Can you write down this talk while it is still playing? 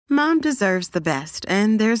Mom deserves the best,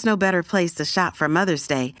 and there's no better place to shop for Mother's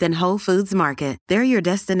Day than Whole Foods Market. They're your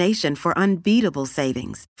destination for unbeatable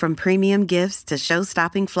savings, from premium gifts to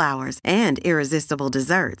show-stopping flowers and irresistible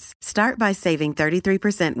desserts. Start by saving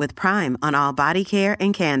 33% with Prime on all body care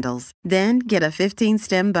and candles. Then get a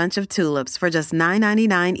 15-stem bunch of tulips for just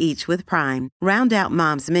 $9.99 each with Prime. Round out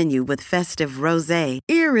Mom's menu with festive rosé,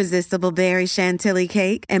 irresistible berry chantilly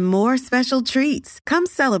cake, and more special treats. Come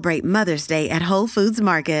celebrate Mother's Day at Whole Foods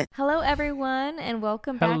Market. Hello, everyone, and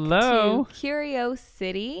welcome back to Curio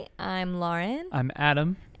City. I'm Lauren. I'm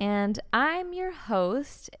Adam. And I'm your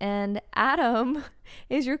host, and Adam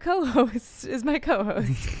is your co-host, is my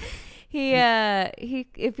co-host. He,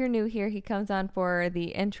 if you're new here, he comes on for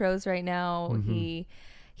the intros right now. Mm-hmm.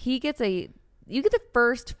 You get the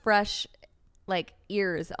first fresh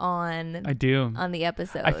ears on. I do. On the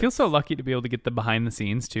episode. I feel so lucky to be able to get the behind the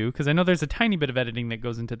scenes too, because I know there's a tiny bit of editing that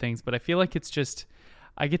goes into things, but I feel like it's just,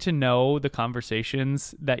 I get to know the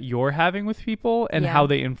conversations that you're having with people and how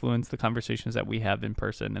they influence the conversations that we have in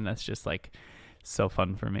person, and that's just so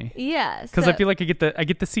fun for me. Yeah, because I feel like I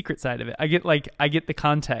get the secret side of it. I get the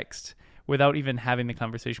context without even having the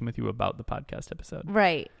conversation with you about the podcast episode.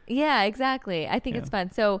 Right. Yeah. Exactly. I think it's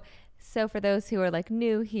fun. So for those who are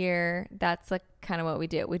new here, that's kind of what we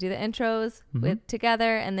do. We do the intros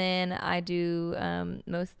together, and then I do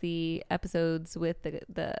most of the episodes with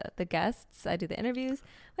the guests. I do the interviews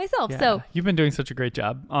myself. Yeah. So you've been doing such a great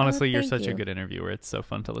job. Honestly, you're such a good interviewer. It's so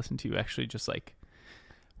fun to listen to you actually just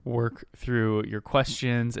work through your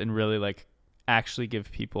questions and really actually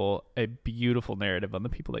give people a beautiful narrative on the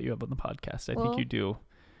people that you have on the podcast. I think you do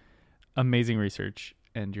amazing research,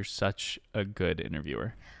 and you're such a good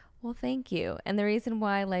interviewer. Well, thank you. And the reason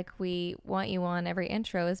why we want you on every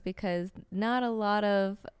intro is because not a lot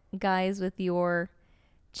of guys with your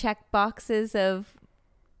check boxes of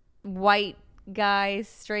white guy,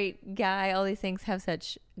 straight guy, all these things have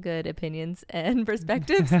such good opinions and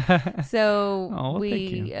perspectives. So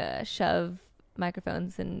we shove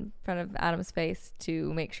microphones in front of Adam's face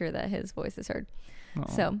to make sure that his voice is heard.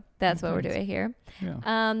 So that's what we're doing here.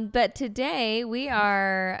 Yeah. But today we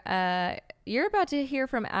are... you're about to hear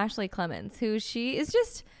from Ashley Clemens, who she's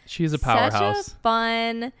a powerhouse. Such a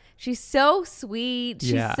fun. She's so sweet.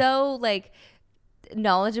 She's so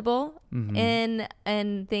knowledgeable in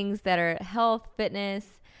things that are health, fitness.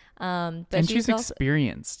 But and she's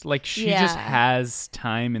experienced. She just has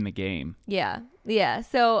time in the game. Yeah. Yeah.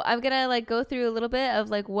 So I'm going to go through a little bit of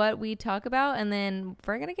what we talk about, and then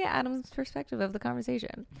we're going to get Adam's perspective of the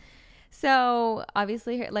conversation. So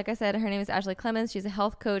obviously, like I said, her name is Ashley Clemens. She's a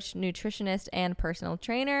health coach, nutritionist, and personal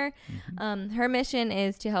trainer. Mm-hmm. Her mission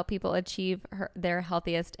is to help people achieve their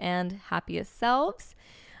healthiest and happiest selves.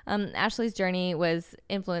 Ashley's journey was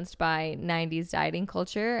influenced by 90s dieting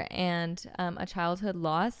culture and a childhood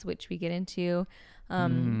loss, which we get into.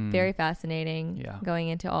 Very fascinating going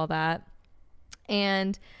into all that.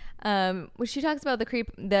 And she talks about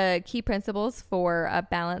the key principles for a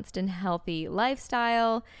balanced and healthy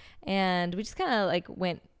lifestyle. And we just kind of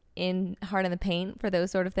went in hard in the paint for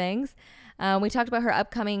those sort of things. We talked about her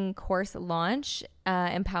upcoming course launch,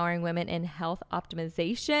 Empowering Women in Health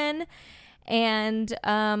Optimization. And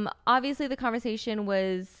obviously the conversation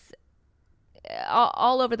was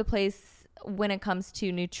all over the place when it comes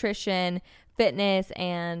to nutrition, fitness,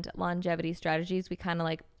 and longevity strategies. We kind of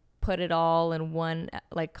put it all in one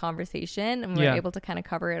conversation, and we were able to kind of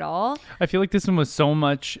cover it all. I feel like this one was so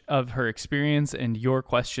much of her experience and your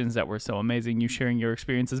questions that were so amazing, you sharing your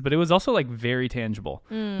experiences, but it was also very tangible.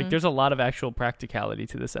 There's a lot of actual practicality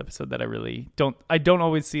to this episode that I don't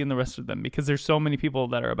always see in the rest of them, because there's so many people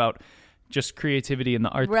that are about just creativity and the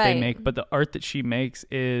art that they make, but the art that she makes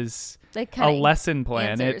is a lesson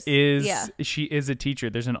plan. Answers. It is she is a teacher.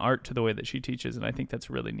 There's an art to the way that she teaches, and I think that's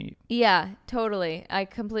really neat. Yeah, totally. I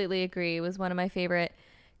completely agree. It was one of my favorite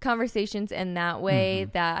conversations in that way,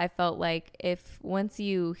 that I felt if once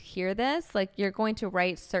you hear this, you're going to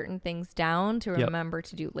write certain things down to remember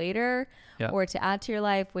to do later or to add to your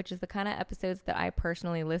life, which is the kind of episodes that I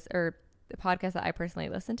personally listen, or the podcast that I personally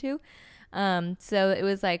listen to. So it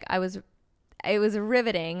was it was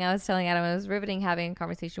riveting. I was telling Adam, it was riveting having a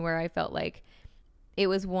conversation where I felt it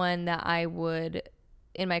was one that I would,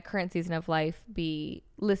 in my current season of life, be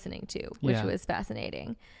listening to, which was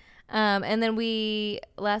fascinating. And then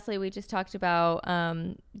lastly, we just talked about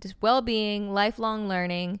just well-being, lifelong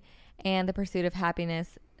learning, and the pursuit of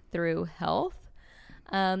happiness through health.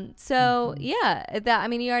 So you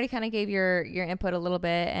already kind of gave your input a little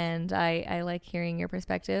bit, and I like hearing your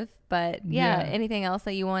perspective, But anything else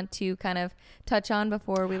that you want to kind of touch on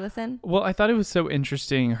before we listen? Well, I thought it was so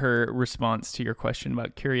interesting, her response to your question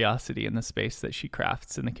about curiosity in the space that she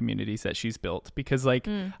crafts in the communities that she's built. Because like,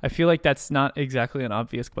 I feel like that's not exactly an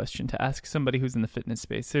obvious question to ask somebody who's in the fitness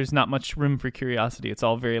space. There's not much room for curiosity. It's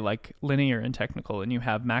all very like linear and technical, and you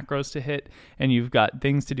have macros to hit and you've got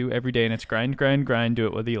things to do every day, and it's grind, do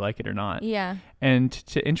it whether you like it or not. Yeah. And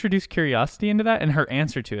to introduce curiosity into that, and her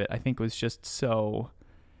answer to it, I think was just so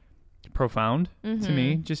profound to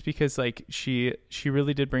me, just because like she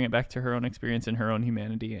really did bring it back to her own experience and her own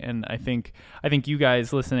humanity. And I think you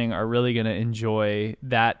guys listening are really going to enjoy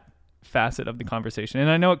that facet of the conversation. And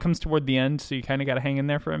I know it comes toward the end, so you kind of got to hang in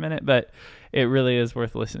there for a minute, but it really is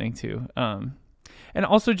worth listening to. And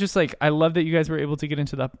also just like, I love that you guys were able to get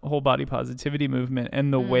into the whole body positivity movement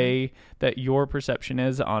and the way that your perception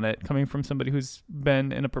is on it, coming from somebody who's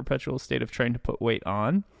been in a perpetual state of trying to put weight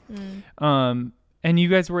on. And you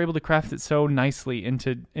guys were able to craft it so nicely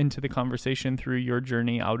into the conversation through your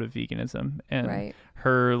journey out of veganism and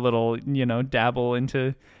her little, dabble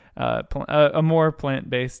into a more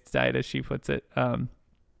plant-based diet, as she puts it.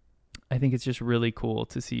 I think it's just really cool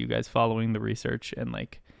to see you guys following the research and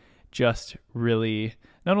like just really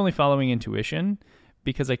not only following intuition,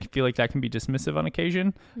 because I feel like that can be dismissive on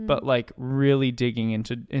occasion, but like really digging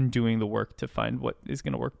into and doing the work to find what is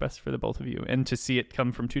going to work best for the both of you, and to see it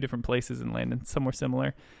come from two different places and land in somewhere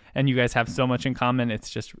similar. And you guys have so much in common. It's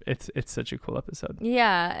just, it's such a cool episode.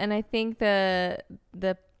 Yeah. And I think the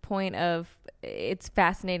point of it's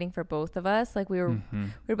fascinating for both of us. Like we were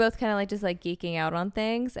both kind of like just like geeking out on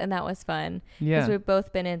things, and that was fun. Yeah. Because we've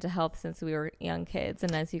both been into health since we were young kids.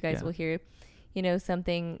 And as you guys will hear,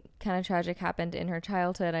 something kind of tragic happened in her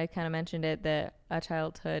childhood. I kind of mentioned it, that a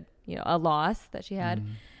childhood, a loss that she had.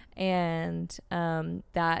 And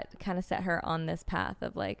that kind of set her on this path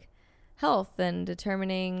of like health and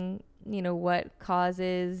determining, what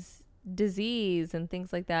causes disease and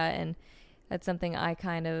things like that. And that's something I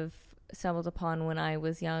kind of stumbled upon when I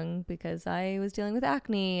was young, because I was dealing with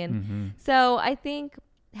acne. And so I think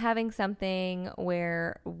having something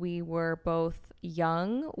where we were both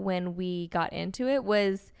young when we got into it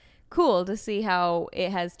was cool to see how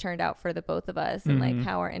it has turned out for the both of us, and like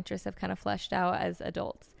how our interests have kind of fleshed out as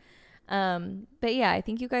adults. But yeah, I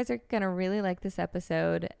think you guys are going to really like this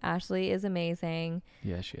episode. Ashley is amazing.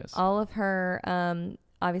 Yeah, she is. All of her,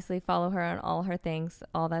 obviously follow her on all her things.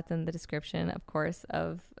 All that's in the description, of course,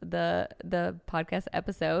 of the podcast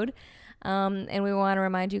episode. And we want to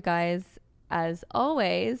remind you guys, as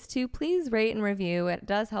always, to please rate and review. It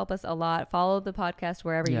does help us a lot. Follow the podcast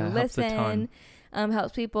wherever you listen.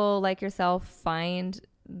 Helps people like yourself find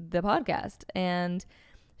the podcast, and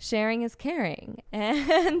sharing is caring,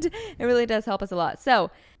 and it really does help us a lot.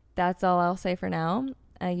 So that's all I'll say for now.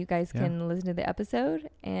 You guys can listen to the episode,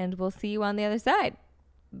 and we'll see you on the other side.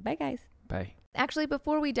 Bye, guys. Bye. Actually,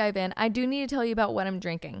 before we dive in, I do need to tell you about what I'm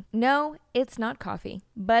drinking. No, it's not coffee,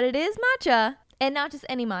 but it is matcha. And not just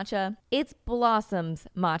any matcha, it's Blossom's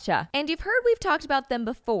matcha. And you've heard we've talked about them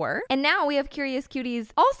before. And now we have Curious Cuties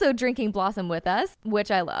also drinking Blossom with us, which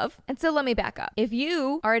I love. And so let me back up. If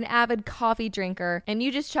you are an avid coffee drinker and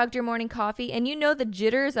you just chugged your morning coffee and you know the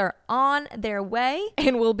jitters are on their way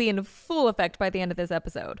and will be in full effect by the end of this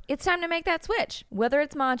episode, it's time to make that switch. Whether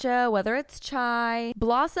it's matcha, whether it's chai,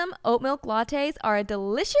 Blossom oat milk lattes are a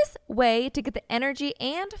delicious way to get the energy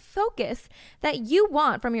and focus that you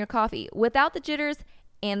want from your coffee without the jitters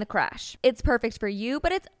and the crash. It's perfect for you,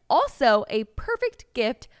 but it's also a perfect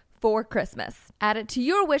gift for Christmas. Add it to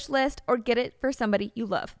your wish list or get it for somebody you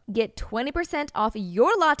love. Get 20% off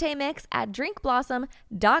your latte mix at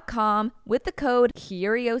drinkblossom.com with the code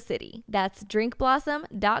Curiosity. That's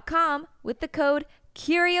drinkblossom.com with the code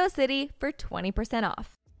Curiosity for 20%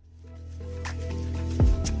 off.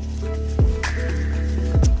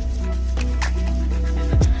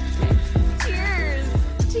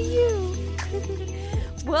 Cheers to you.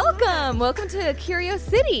 Welcome to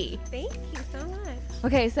Curiosity. Thank you so much.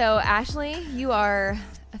 Okay, so Ashley, you are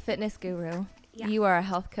a fitness guru. Yes. You are a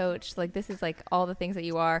health coach. Like, this is like all the things that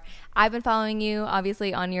you are. I've been following you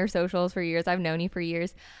obviously on your socials for years. I've known you for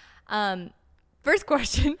years. First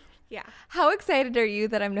question. Yeah. How excited are you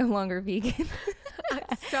that I'm no longer vegan? I'm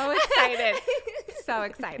so excited. So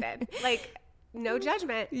excited. Like, no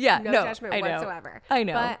judgment. Yeah, no judgment whatsoever. I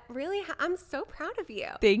know. But really, I'm so proud of you.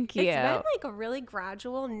 Thank you. It's been like a really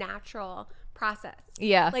gradual, natural process.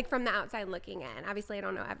 Yeah. Like from the outside looking in. Obviously, I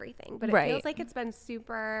don't know everything, but it Right. feels like it's been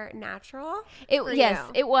super natural. It for yes,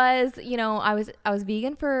 you. it was. You know, I was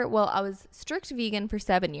vegan for I was strict vegan for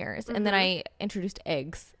 7 years, and then I introduced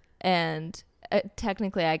eggs, and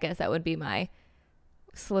technically, I guess that would be my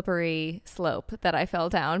slippery slope that I fell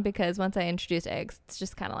down, because once I introduced eggs, it's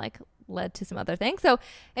just kind of like led to some other things. So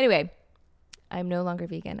anyway, I'm no longer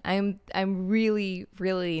vegan. I'm really,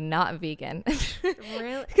 really not vegan.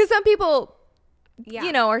 Really? Because some people, Yeah.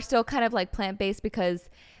 you know, are still kind of like plant-based because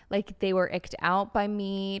like they were icked out by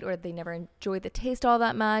meat, or they never enjoyed the taste all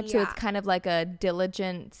that much. So it's kind of like a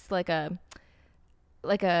diligence, I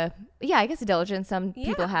guess a diligence some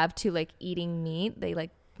people have to like eating meat. They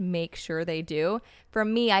like make sure they do. For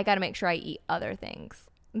me, I got to make sure I eat other things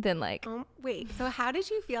than like. Wait, so how did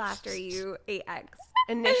you feel after you ate eggs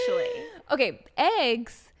initially? Okay,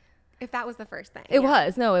 eggs. If that was the first thing. It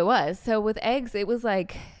was. So with eggs, it was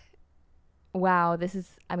like, wow, this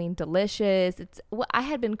is, I mean, delicious. I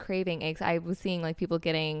had been craving eggs. I was seeing like people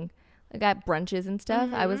getting like at brunches and stuff.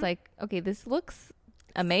 I was like, okay, this looks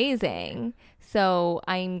amazing. So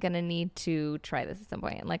I'm going to need to try this at some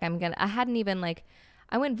point. Like I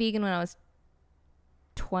went vegan when I was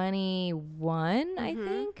 21, I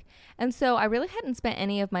think. And so I really hadn't spent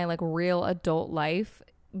any of my like real adult life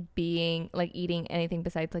being like eating anything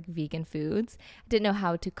besides like vegan foods. I didn't know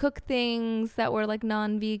how to cook things that were like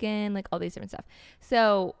non-vegan, like all these different stuff.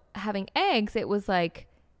 So having eggs, it was like,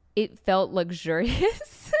 it felt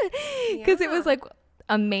luxurious because it was like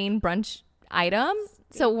a main brunch item.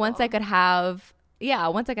 So once I could have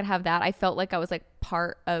that, I felt like I was like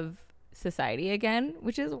part of society again,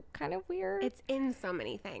 which is kind of weird. It's in so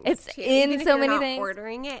many things. It's too. in Even if so you're many not things.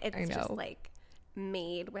 Ordering it, it's just like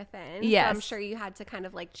made within. Yes. So I'm sure you had to kind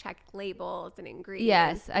of like check labels and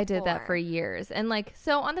ingredients. Yes, I did that for years. And like,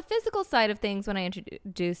 so on the physical side of things, when I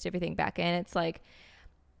introduced everything back in, it's like,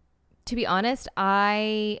 to be honest,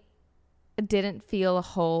 I didn't feel a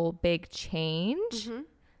whole big change.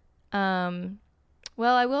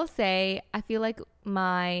 Well, I will say, I feel like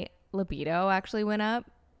my libido actually went up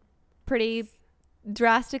pretty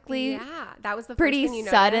drastically. Yeah, that was the pretty first thing you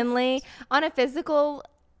suddenly. noticed? On a physical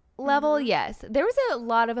level, yes. There was a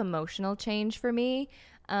lot of emotional change for me.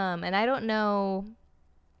 And I don't know,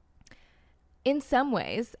 in some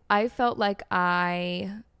ways, I felt like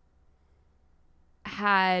I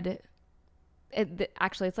had,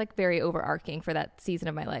 actually, it's like very overarching for that season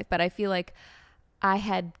of my life, but I feel like I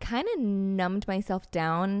had kind of numbed myself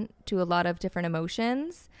down to a lot of different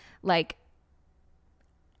emotions, like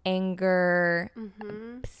anger,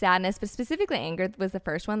 sadness, but specifically anger was the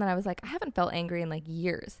first one that I was like, I haven't felt angry in like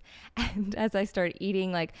years. And as I started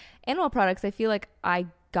eating like animal products, I feel like I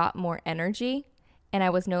got more energy, and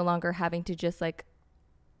I was no longer having to just like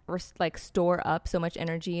store up so much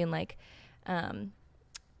energy, and like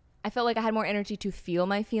I felt like I had more energy to feel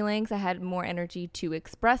my feelings. I had more energy to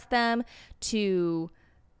express them, to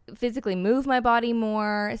physically move my body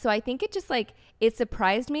more. So I think it just like, it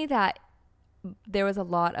surprised me that there was a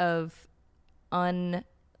lot of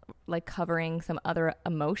covering some other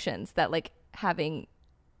emotions that like having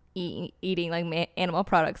eating like animal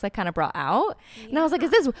products like kind of brought out. And I was like,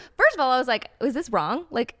 first of all, I was like, is this wrong?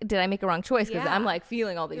 Like, did I make a wrong choice? Because I'm like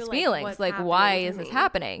feeling all these feelings. Like, why is this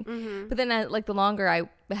happening? But then like the longer I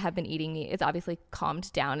have been eating meat, it's obviously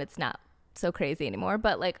calmed down. It's not so crazy anymore.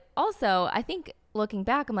 But like also, I think looking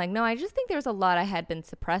back, I'm like, no, I just think there's a lot I had been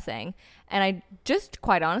suppressing. And I just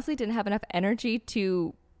quite honestly didn't have enough energy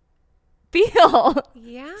to feel.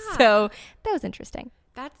 Yeah. So that was interesting.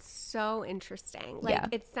 That's so interesting. Like,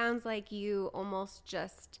 it sounds like you almost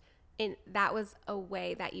just, that was a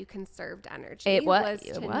way that you conserved energy. It was.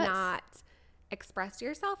 Not express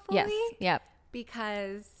yourself fully. Yes. Yep.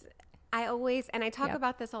 Because I talk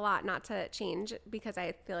about this a lot, not to change, because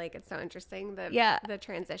I feel like it's so interesting, the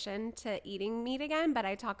transition to eating meat again. But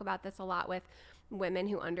I talk about this a lot with women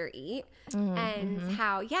who undereat and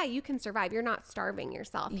how, you can survive. You're not starving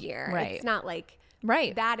yourself here. Right. It's not like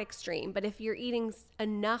that extreme. But if you're eating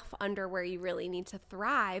enough under where you really need to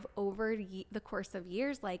thrive over the course of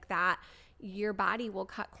years like that, your body will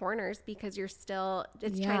cut corners because you're still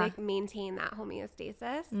trying to maintain that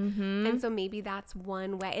homeostasis. And so maybe that's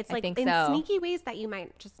one way. It's like in sneaky ways that you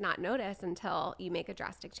might just not notice until you make a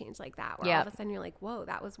drastic change like that, where all of a sudden you're like, whoa,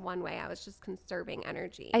 that was one way I was just conserving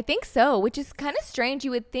energy. I think so, which is kind of strange.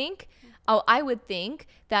 You would think, I would think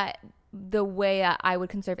that the way I would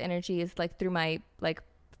conserve energy is like through my like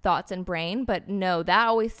thoughts and brain, but no, that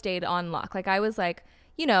always stayed on lock. Like I was like,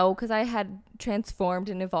 you know, because I had transformed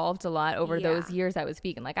and evolved a lot over those years I was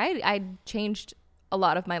vegan. Like I changed a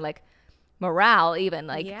lot of my like morale, even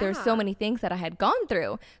like there's so many things that I had gone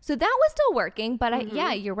through. So that was still working, but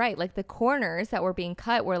you're right. Like the corners that were being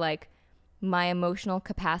cut were like my emotional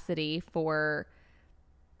capacity for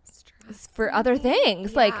other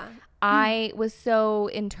things. Like I was so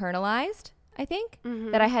internalized, I think,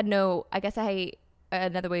 that I had I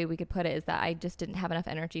another way we could put it is that I just didn't have enough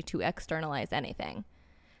energy to externalize anything.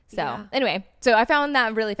 So anyway, so I found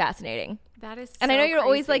that really fascinating. That is so And I know you're crazy.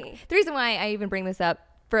 always like, the reason why I even bring this up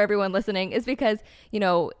for everyone listening is because, you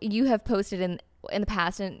know, you have posted in the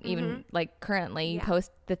past and even like currently you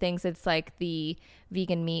post the things, it's like the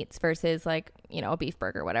vegan meats versus like, you know, a beef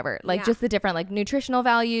burger, whatever, like just the different like nutritional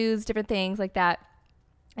values, different things like that.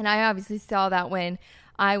 And I obviously saw that when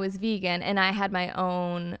I was vegan and I had my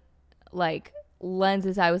own like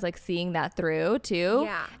lenses I was like seeing that through too.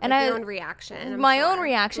 Yeah. And like your own reaction. My own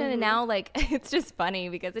reaction. And now like, it's just funny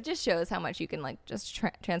because it just shows how much you can like just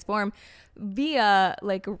transform via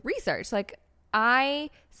like research. Like I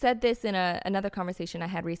said this in another conversation I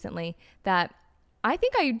had recently that I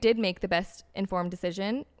think I did make the best informed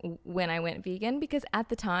decision when I went vegan, because at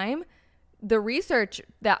the time the research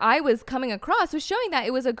that I was coming across was showing that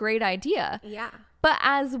it was a great idea. Yeah. But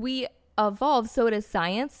as we evolve, so does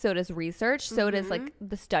science, so does research, so does like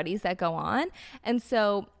the studies that go on. And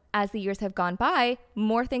so as the years have gone by,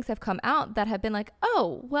 more things have come out that have been like,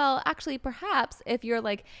 oh, well, actually, perhaps if you're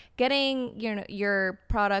like getting your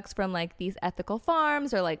products from like these ethical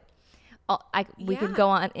farms, or like, we could go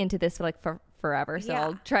on into this for like forever. So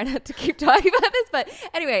I'll try not to keep talking about this. But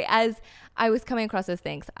anyway, as I was coming across those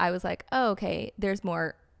things, I was like, oh, okay, there's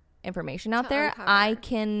more information out there. Uncover. I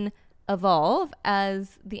can evolve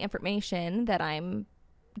as the information that I'm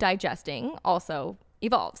digesting also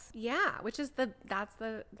evolves. Yeah, which is that's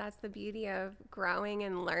the beauty of growing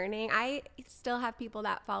and learning. I still have people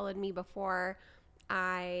that followed me before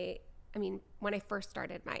I mean, when I first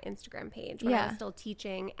started my Instagram page, when I was still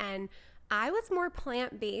teaching, and I was more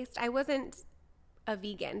plant-based. I wasn't a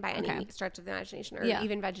vegan by any stretch of the imagination, or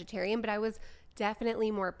even vegetarian, but I was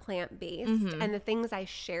definitely more plant-based. And the things I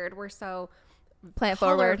shared were so plant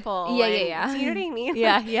forward. Yeah. You know what I mean?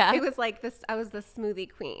 Yeah. It was like this. I was the smoothie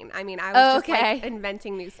queen. I mean, I was just like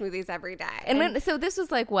inventing new smoothies every day. And so this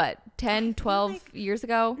was like what, 10, 12 years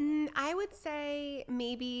ago? I would say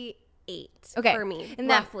maybe 8 for me, and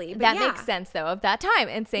roughly. That makes sense though of that time.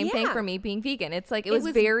 And same thing for me being vegan. It's like it was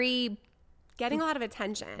very getting a lot of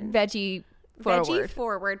attention. Veggie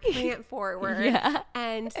forward, plant forward. Yeah.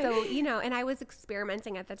 And so, you know, and I was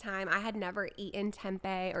experimenting at the time. I had never eaten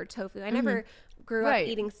tempeh or tofu. I never grew up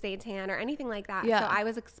eating seitan or anything like that. So I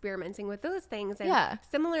was experimenting with those things. And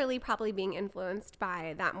similarly, probably being influenced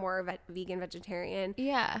by that more vegan, vegetarian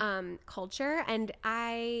culture. And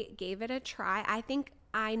I gave it a try. I think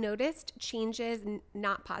I noticed changes,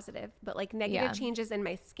 not positive, but like negative changes in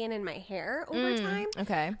my skin and my hair over time.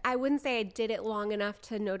 Okay. I wouldn't say I did it long enough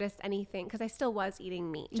to notice anything, because I still was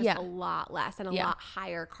eating meat, just a lot less and a lot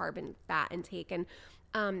higher carb and fat intake. And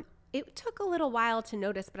it took a little while to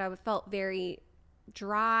notice, but I felt very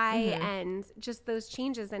dry and just those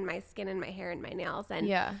changes in my skin and my hair and my nails.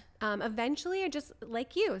 And eventually I just,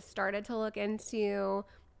 like you, started to look into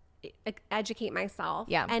educate myself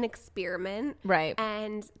and experiment. Right.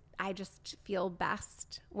 And I just feel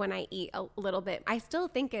best when I eat a little bit. I still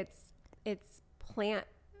think it's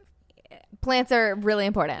plants are really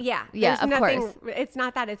important. Yeah. Yeah, of course. It's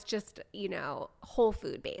not that it's just, you know, whole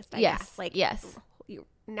food based, I guess. Like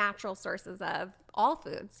natural sources of all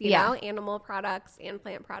foods, you know, animal products and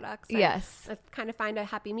plant products. And I kind of find a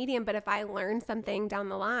happy medium. But if I learn something down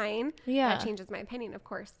the line that changes my opinion, of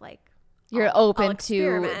course, like, you're open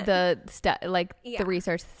to the the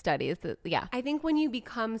research studies. I think when you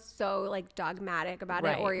become so like dogmatic about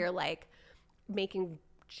it, or you're like making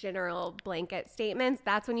general blanket statements,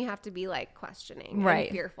 that's when you have to be like questioning and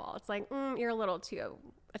fearful. It's like, you're a little too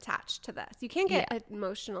attached to this. You can't get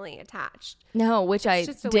emotionally attached. No, which I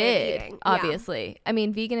did, obviously. I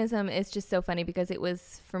mean, veganism is just so funny because it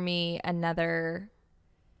was for me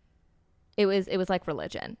it was like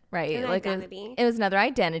religion, right? An like identity. It was another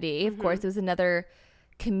identity. Of course, it was another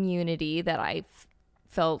community that I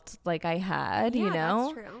felt like I had, you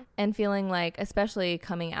know? That's true. And feeling like, especially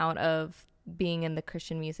coming out of being in the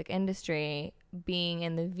Christian music industry, being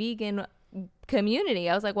in the vegan community,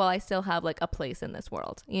 I was like, well, I still have like a place in this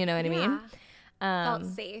world. You know what I mean?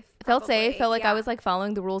 Felt safe. Felt like I was like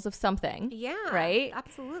following the rules of something. Yeah. Right?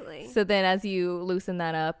 Absolutely. So then as you loosen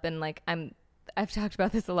that up, and like I've talked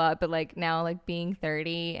about this a lot, but like now like being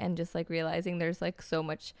 30 and just like realizing there's like so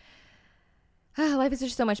much life is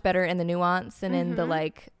just so much better in the nuance and in the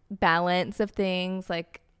like balance of things.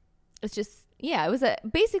 Like it's just it was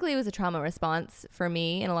a trauma response for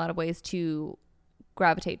me in a lot of ways to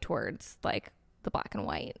gravitate towards like the black and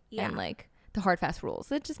white and like the hard fast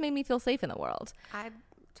rules. It just made me feel safe in the world. I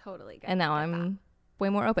totally get and now that. way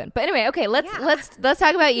more open. But anyway, okay, let's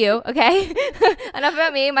talk about you, okay? Enough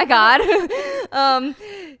about me, my God.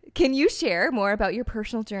 Can you share more about your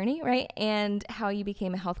personal journey, right? And how you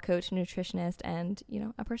became a health coach, nutritionist, and,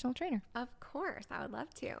 a personal trainer? Of course, I would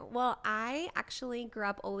love to. Well, I actually grew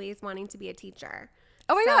up always wanting to be a teacher.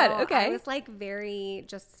 Oh my God, okay. I was like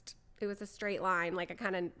it was a straight line. Like I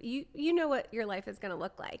kind of, you know what your life is going to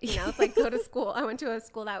look like. It's like go to school. I went to a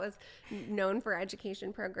school that was known for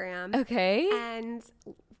education program. Okay. And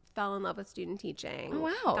fell in love with student teaching. Oh,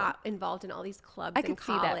 wow. Got involved in all these clubs in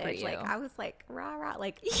college. See that for you. Like I was like rah,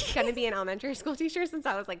 like going to be an elementary school teacher since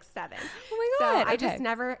I was like 7. Oh my God. So I just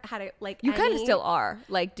never had it like you kind of still are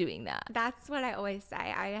like doing that. That's what I always say.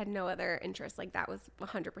 I had no other interest. Like that was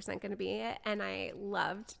 100% going to be it. And I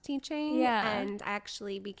loved teaching. Yeah. And I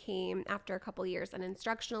actually became, after a couple years, an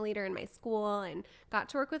instructional leader in my school and got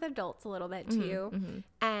to work with adults a little bit too.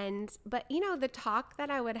 But the talk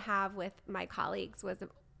that I would have with my colleagues was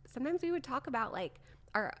sometimes we would talk about like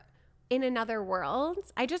our in another world.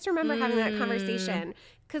 I just remember having that conversation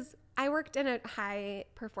because I worked in a high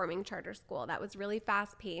performing charter school that was really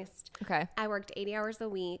fast paced. Okay. I worked 80 hours a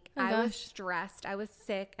week. Oh, I gosh. was stressed. I was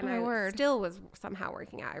sick and Oh, still was somehow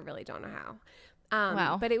working out. I really don't know how.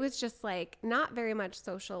 Wow. But it was just like not very much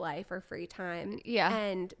social life or free time.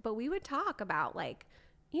 Yeah. But we would talk about like,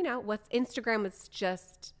 Instagram was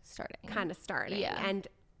just starting. Yeah. And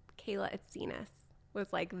Kayla Itzinas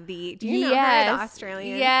was like do you know yes. her, the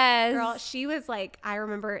Australian girl? She was like, I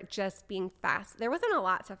remember just being fast. There wasn't a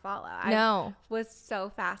lot to follow. I was so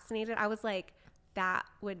fascinated. I was like, that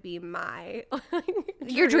would be my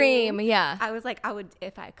your dream. Yeah. I was like, I would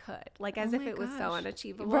if I could, like as if it was so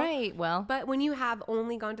unachievable. Right. Well, but when you have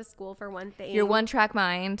only gone to school for one thing, your one track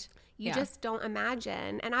mind, you just don't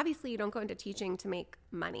imagine. And obviously you don't go into teaching to make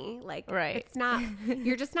money. Like it's not,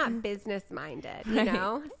 you're just not business minded,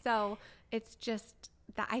 So it's just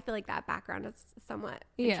that I feel like that background is somewhat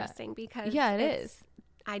interesting because it is.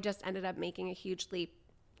 I just ended up making a huge leap,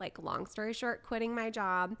 like long story short, quitting my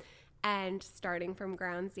job and starting from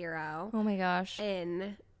ground zero. Oh my gosh.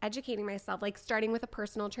 In educating myself, like starting with a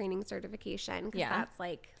personal training certification because that's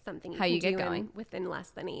like something you can get do going within less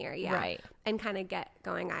than a year. Yeah. Right. And kind of get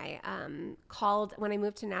going. I called, when I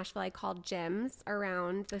moved to Nashville, I called gyms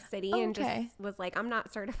around the city and just was like, I'm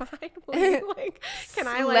not certified. Like, can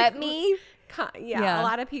I let me? A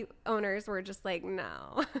lot of owners were just like,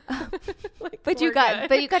 no. Like, but you got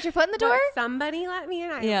your foot in the door? But somebody let me in.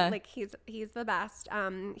 Like he's the best.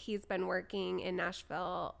 He's been working in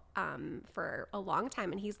Nashville for a long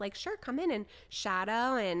time, and he's like, sure, come in and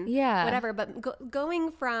shadow and whatever. But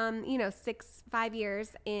going from 5 years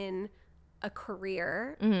in a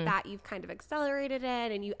career that you've kind of accelerated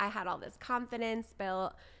in, and I had all this confidence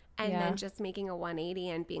built, and then just making a 180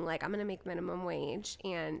 and being like, I'm gonna make minimum wage,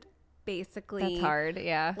 and basically that's hard.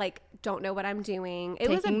 Like, don't know what I'm doing. It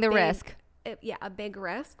was the risk. A big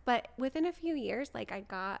risk, but within a few years, like I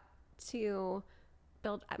got to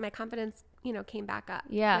build my confidence, came back up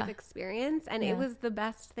with experience, and it was the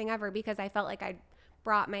best thing ever because I felt like I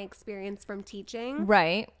brought my experience from teaching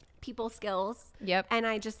people skills. Yep. And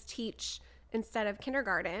I just teach instead of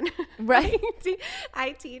kindergarten. Right.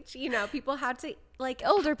 I teach, people how to like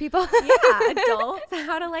older people. Adults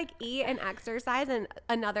how to like eat and exercise, and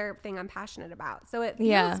another thing I'm passionate about. So it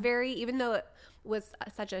feels very, even though it was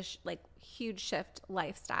such a huge shift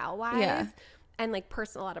lifestyle wise and like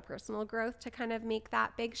a lot of personal growth to kind of make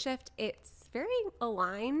that big shift, it's very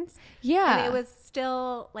aligned. Yeah. And it was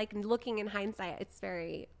still like, looking in hindsight,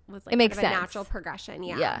 it makes sense. A natural progression.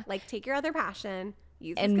 Yeah. Like take your other passion,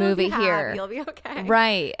 use and move it here. You'll be okay.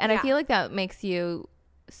 Right. And I feel like that makes you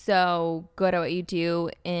so good at what you do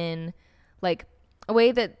in like a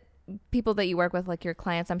way that people that you work with, like your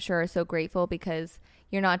clients, I'm sure are so grateful because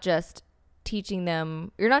you're not just teaching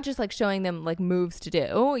them, you're not just like showing them like moves to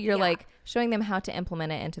do, you're like showing them how to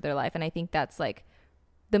implement it into their life. And I think that's like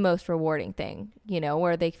the most rewarding thing,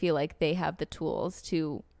 where they feel like they have the tools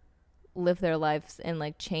to live their lives and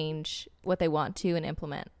like change what they want to and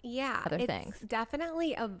implement other things. It's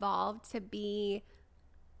definitely evolved to be,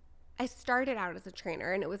 I started out as a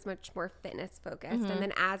trainer and it was much more fitness focused. And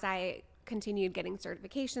then as I continued getting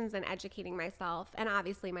certifications and educating myself, and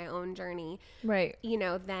obviously my own journey,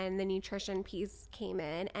 then the nutrition piece came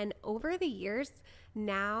in. And over the years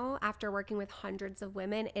now, after working with hundreds of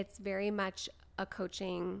women, it's very much a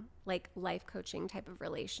coaching, like life coaching type of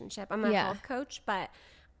relationship. I'm a health coach, but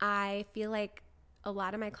I feel like a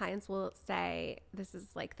lot of my clients will say this is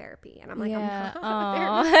like therapy, and I'm like, I'm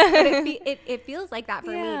not therapy. But it feels like that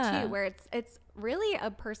for me too, where it's really a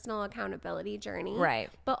personal accountability journey, right?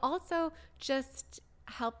 But also just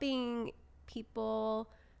helping people,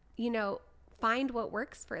 find what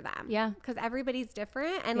works for them. Yeah. Because everybody's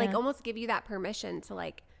different, and like almost give you that permission to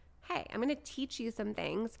like, hey, I'm going to teach you some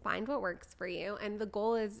things, find what works for you. And the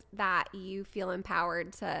goal is that you feel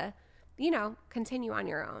empowered to, you know, continue on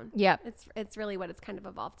your own. Yeah. It's really what it's kind of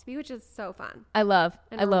evolved to be, which is so fun. I love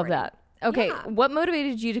rewarding. that. Okay. Yeah. What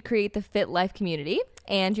motivated you to create the Fit Life community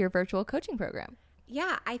and your virtual coaching program?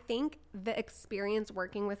 Yeah, I think the experience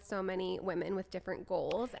working with so many women with different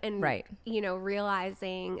goals and, you know,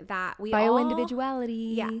 realizing that we all...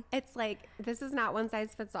 Bio-individuality. Yeah, it's like, this is not one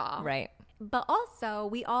size fits all. Right. But also,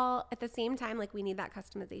 we all, at the same time, like, we need that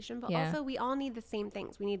customization, but also we all need the same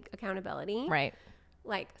things. We need accountability. Right.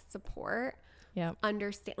 Like, support. Yeah.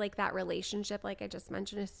 Understand, like, that relationship, like I just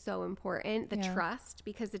mentioned, is so important. The trust,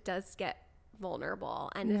 because it does get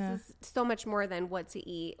vulnerable, and this is so much more than what to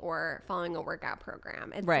eat or following a workout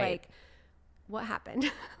program. It's like, what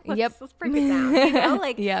happened? Let's break it down. You know,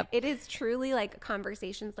 like it is truly like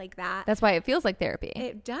conversations like that. That's why it feels like therapy.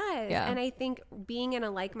 It does. And I think being in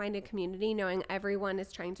a like-minded community, knowing everyone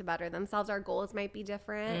is trying to better themselves, our goals might be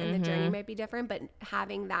different and the journey might be different, but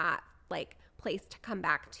having that like place to come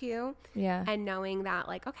back to, and knowing that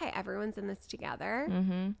like, okay, everyone's in this together,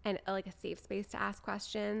 and like a safe space to ask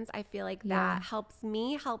questions. I feel like that helps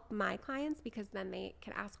me help my clients, because then they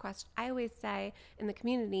can ask questions. I always say in the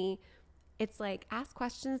community, it's like, ask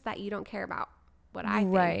questions that you don't care about what I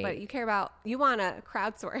think, but you care about, you want to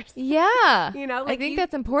crowdsource. Yeah. You know, like I think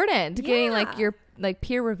that's important, getting like your like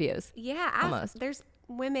peer reviews. Yeah. Almost. There's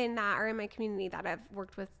women that are in my community that I've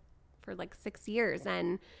worked with for like 6 years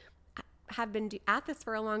and have been at this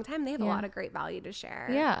for a long time. They have a lot of great value to share.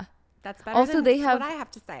 Yeah. That's better also, than they have, what I have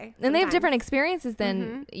to say. And sometimes. they have different experiences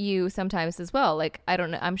than you sometimes as well. Like, I don't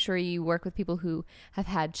know, I'm sure you work with people who have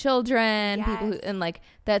had children, people who, and like,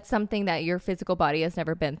 that's something that your physical body has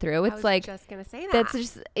never been through. It's like, just going to say that. That's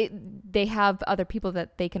just, they have other people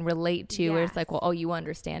that they can relate to where it's like, well, oh, you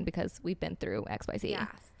understand because we've been through X, Y, Z. Yes.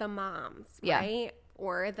 The moms, right?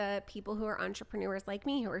 Or the people who are entrepreneurs like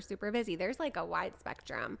me who are super busy. There's like a wide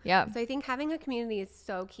spectrum. Yeah. So I think having a community is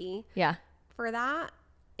so key for that.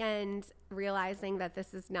 And realizing that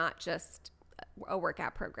this is not just a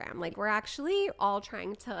workout program. Like, we're actually all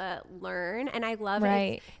trying to learn. And I love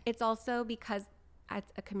it. It's also because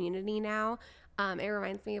it's a community now. It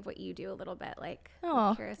reminds me of what you do a little bit, like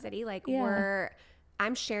with Curiosity. Like,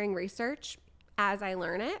 I'm sharing research as I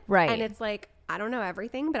learn it. Right. And it's like, I don't know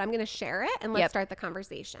everything, but I'm going to share it, and let's start the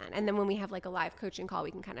conversation. And then when we have like a live coaching call, we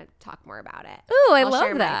can kind of talk more about it. Ooh, I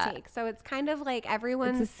love that. My take. So it's kind of like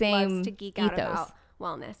everyone loves to geek ethos. Out about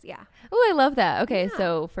wellness. Yeah. Oh, I love that. Okay.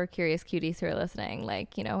 So for curious cuties who are listening,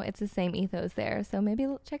 like, you know, it's the same ethos there. So maybe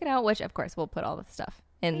check it out, which of course we'll put all the stuff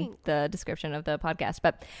in the description of the podcast.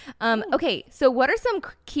 But okay. So what are some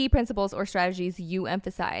key principles or strategies you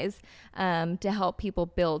emphasize to help people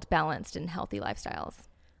build balanced and healthy lifestyles?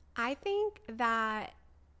 I think that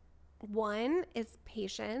one is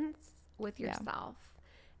patience with yourself.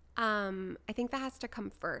 I think that has to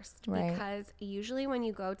come first, because usually when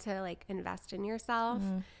you go to like invest in yourself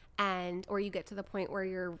or you get to the point where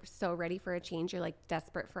you're so ready for a change, you're like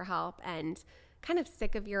desperate for help and kind of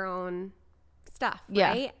sick of your own stuff,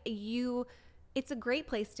 right? It's a great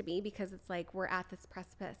place to be, because it's like, we're at this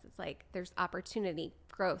precipice. It's like, there's opportunity,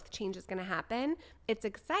 growth, change is going to happen. It's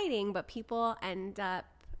exciting, but people end up,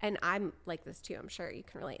 and I'm like this too, I'm sure you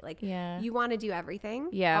can relate. Like, you want to do everything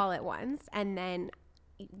all at once, and then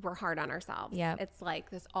we're hard on ourselves. It's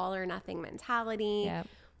like this all or nothing mentality.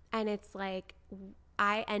 And it's like,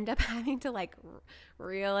 I end up having to like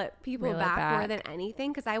reel people back more than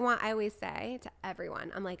anything. Cause I always say to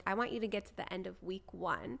everyone, I'm like, I want you to get to the end of week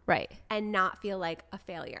 1. And not feel like a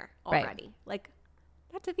failure already. Like,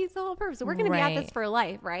 that defeats the whole purpose. We're going to be at this for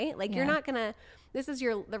life, right? Like, you're not going to, this is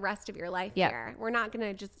the rest of your life here. We're not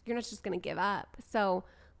going to you're not just going to give up. So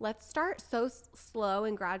let's start so slow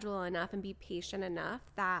and gradual enough and be patient enough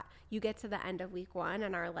that you get to the end of week 1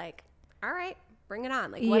 and are like, all right, bring it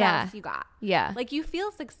on. Like, what else you got? Like, you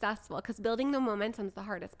feel successful, because building the momentum is the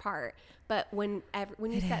hardest part. But when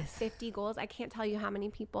you set 50 goals, I can't tell you how many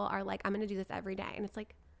people are like, I'm going to do this every day. And it's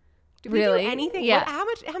like, do we do anything?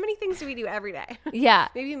 How many things do we do every day?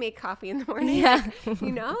 Maybe make coffee in the morning.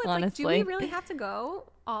 You know, it's like, do we really have to go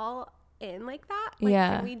all in like that? Like,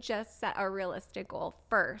 can we just set a realistic goal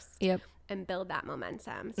first and build that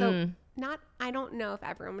momentum? So I don't know if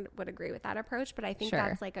everyone would agree with that approach, but I think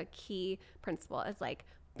that's like a key principle, is like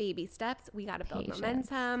baby steps. We got to build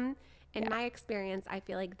momentum. In my experience, I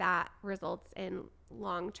feel like that results in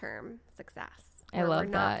long-term success. I love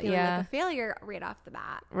we're not that. feeling like a failure right off the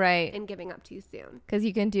bat. And giving up too soon. Because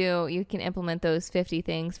you can implement those 50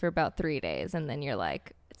 things for about 3 days, and then you're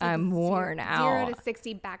like, I'm worn out. 0 to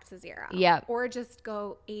 60 back to 0. Yep. Or just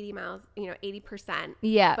go 80 miles, 80%.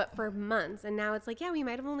 Yeah. But for months. And now it's like, yeah, we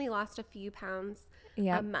might have only lost a few pounds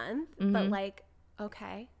Yep. a month. Mm-hmm. But like,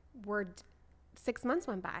 okay, 6 months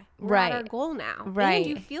went by. We're Right. at our goal now. Right. And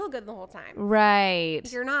you feel good the whole time. Right.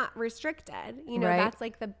 You're not restricted. Right. That's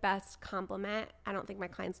like the best compliment. I don't think my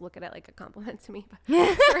clients look at it like a compliment to me.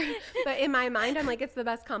 But in my mind, I'm like, it's the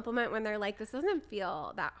best compliment when they're like, this doesn't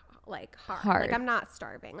feel that like hard. Like I'm not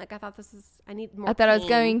starving. Like I thought I need more I thought I was pain.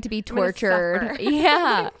 going to be I'm gonna tortured. suffer.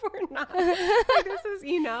 Yeah. Like, we're not. Like, this is,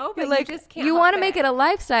 but like, you just can't. You want to make it a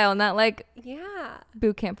lifestyle, not like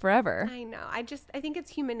boot camp forever. I know. I think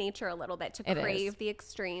it's human nature a little bit to crave the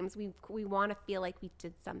extremes. We want to feel like we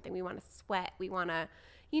did something. We want to sweat. We want to,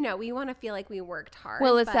 we want to feel like we worked hard.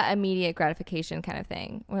 Well, it's that immediate gratification kind of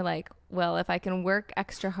thing. We're like, well, if I can work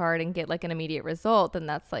extra hard and get like an immediate result, then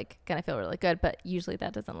that's like going to feel really good. But usually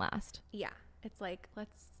that doesn't last. Yeah. It's like,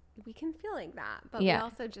 we can feel like that, but we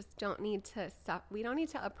also just don't need to we don't need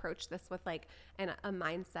to approach this with like a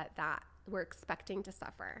mindset that we're expecting to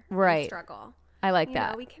suffer and struggle. I like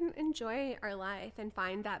that. We can enjoy our life and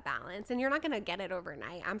find that balance, and you're not going to get it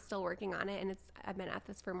overnight. I'm still working on it, and I've been at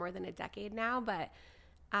this for more than a decade now, but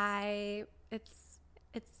it's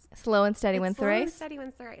slow and steady wins the race. Slow and steady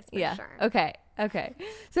wins the race, for sure. Okay.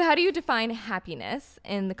 So how do you define happiness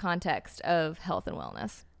in the context of health and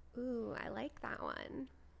wellness? Ooh, I like that one.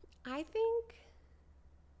 I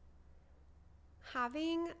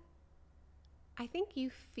think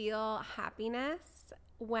you feel happiness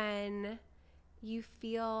when you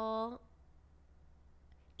feel,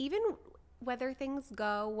 even whether things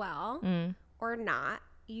go well or not,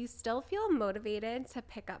 you still feel motivated to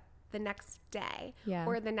pick up the next day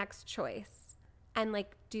or the next choice and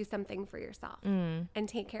like do something for yourself and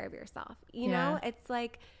take care of yourself. You know, it's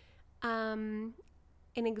like,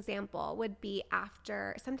 an example would be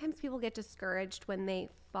sometimes people get discouraged when they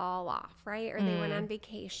fall off, right? Or they went on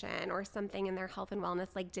vacation or something and their health and wellness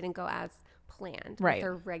like didn't go as planned with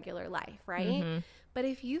their regular life, right? Mm-hmm. But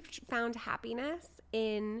if you've found happiness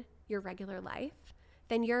in your regular life,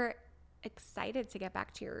 then you're excited to get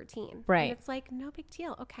back to your routine. Right. And it's like, no big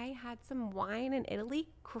deal. Okay, had some wine in Italy.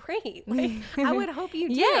 Great. Like, I would hope you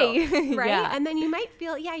do. Yay. Right? Yeah. And then you might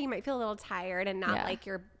feel a little tired and not like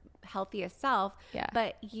your healthiest self,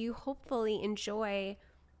 but you hopefully enjoy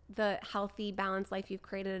the healthy, balanced life you've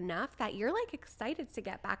created enough that you're like excited to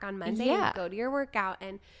get back on Monday and go to your workout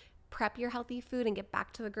and prep your healthy food and get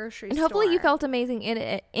back to the grocery store. And hopefully you felt amazing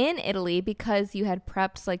in Italy because you had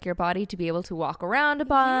prepped like your body to be able to walk around a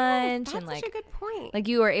bunch. That's and like such a good point. Like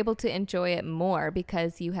you were able to enjoy it more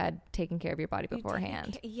because you had taken care of your body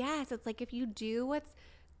beforehand. Yes. It's like if you do what's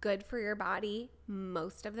good for your body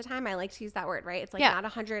most of the time. I like to use that word, right? It's like not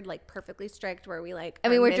 100 like perfectly strict where we like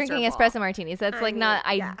we're drinking espresso martinis. That's not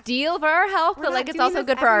ideal for our health, but like it's also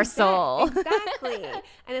good for our soul. Exactly.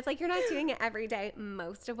 And it's like you're not doing it every day.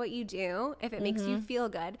 Most of what you do, if it makes you feel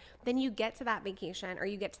good, then you get to that vacation or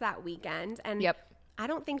you get to that weekend and I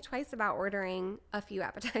don't think twice about ordering a few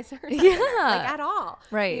appetizers like at all.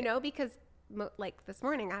 Right. Because like this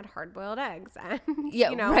morning I had hard-boiled eggs and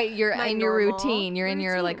right, you're in your routine, you're in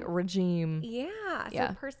your like regime.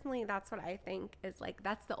 So personally that's what I think is like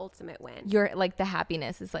that's the ultimate win. You're like the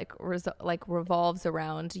happiness is like revolves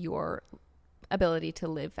around your ability to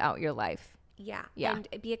live out your life. And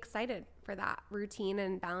be excited for that routine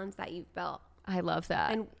and balance that you've built. I love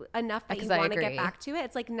that. And enough that you want to get back to it.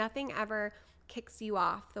 It's like nothing ever kicks you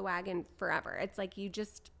off the wagon forever. It's like you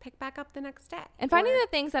just pick back up the next day. And finding the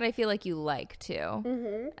things that I feel like you like too.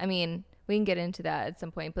 Mm-hmm. I mean, we can get into that at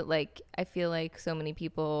some point, but like I feel like so many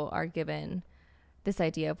people are given this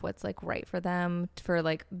idea of what's like right for them for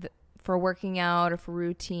like for working out or for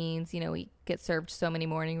routines. We get served so many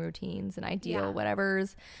morning routines and ideal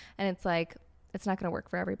whatevers, and it's like it's not going to work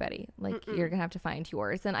for everybody. Like you're going to have to find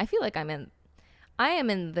yours. And I feel like I am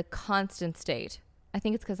in the constant state. I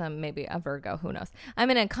think it's because I'm maybe a Virgo. Who knows? I'm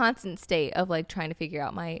in a constant state of like trying to figure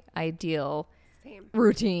out my ideal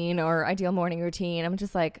routine or ideal morning routine. I'm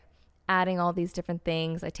just like adding all these different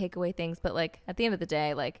things. I take away things. But like at the end of the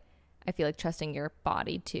day, like I feel like trusting your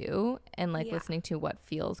body too and like listening to what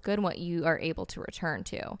feels good and what you are able to return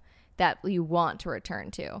to, that you want to return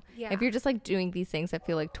to. If you're just like doing these things that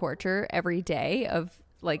feel like torture every day of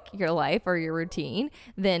like your life or your routine,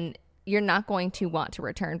 then you're not going to want to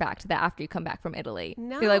return back to that after you come back from Italy.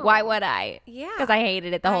 No. You're like, why would I? Because I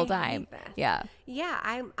hated it the whole time. Yeah,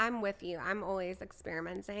 I'm with you. I'm always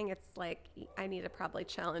experimenting. It's like I need to probably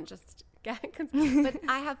challenge just but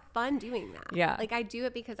I have fun doing that. Like I do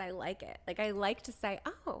it because I like it. Like I like to say,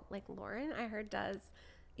 oh, like Lauren, I heard does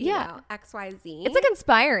XYZ. It's like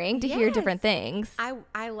inspiring to hear different things.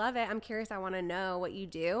 I love it. I'm curious. I want to know what you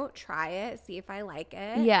do. Try it. See if I like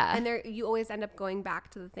it. Yeah. And you always end up going back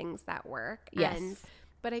to the things that work. Yes.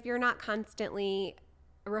 But if you're not constantly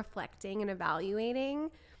reflecting and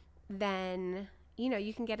evaluating, then,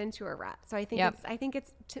 you can get into a rut. So I think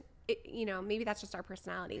maybe that's just our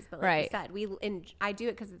personalities, but like you said, I do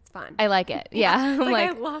it because it's fun. I like it. Yeah. I'm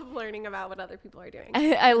I love learning about what other people are doing.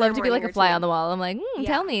 I love to be like a fly on the wall. I'm like,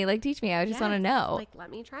 tell me, like, teach me. I just want to know. Like,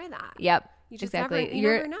 let me try that. Yep. You just exactly.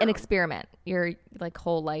 You're an experiment. Your like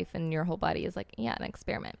whole life and your whole body is like, an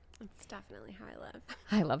experiment. That's definitely how I live.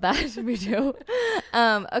 I love that. Me too.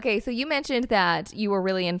 Okay. So you mentioned that you were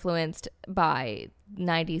really influenced by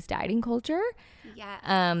 90s dieting culture.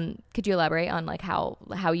 Yeah. Could you elaborate on like how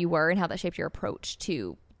you were and how that shaped your approach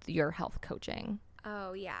to your health coaching?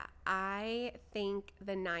 Oh yeah. I think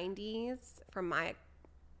the 90s, from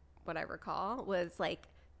what I recall, was like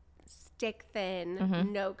stick thin,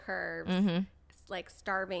 no curves, like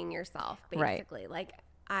starving yourself basically. Right. Like,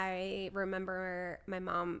 I remember my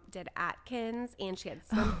mom did Atkins, and she had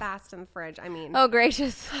Slim Fast in the fridge. I mean, oh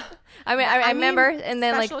gracious! I remember, and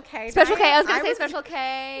then Special K. Special K. I was gonna say Special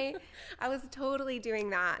K. I was totally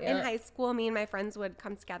doing that in high school. Me and my friends would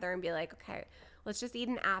come together and be like, "Okay, let's just eat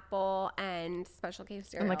an apple and Special K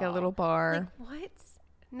cereal, and like a little bar." Like what?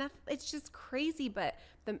 Nothing. It's just crazy. But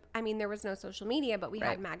there was no social media, but we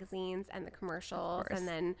had magazines and the commercials, and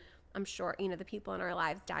then I'm sure the people in our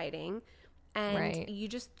lives dieting. And you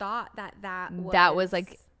just thought that was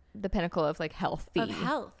like the pinnacle of like healthy. Of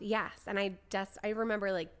health, yes. And I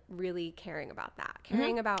remember like really caring about that,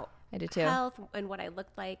 about I did too. Health and what I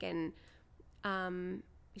looked like, and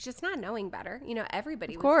just not knowing better.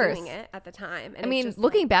 Everybody was doing it at the time. And I mean,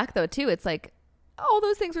 looking back though too, it's like all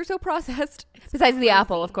those things were so processed. Besides the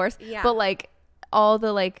apple, of course. Yeah. But like all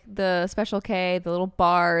the Special K, the little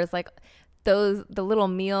bars, like the little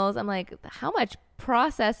meals. I'm like, how much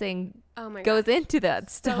processing goes into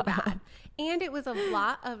that stuff? Bad. And it was a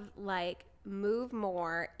lot of like, move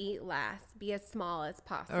more, eat less, be as small as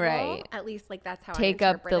possible. Right. At least like that's how take I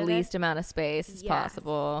up the least amount of space as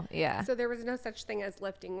possible. Yeah. So there was no such thing as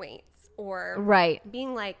lifting weights or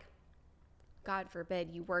being like, God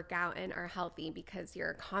forbid you work out and are healthy because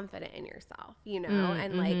you're confident in yourself,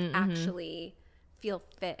 and like actually feel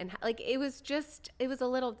fit, and like it was a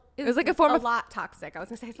lot toxic. I was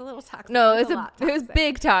gonna say it's a little toxic. No, it was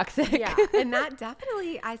big toxic. Yeah. And that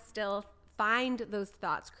definitely, I still find those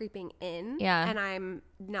thoughts creeping in. Yeah. And I'm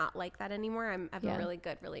not like that anymore. I have a really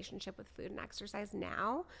good relationship with food and exercise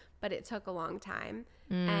now, but it took a long time.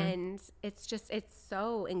 And it's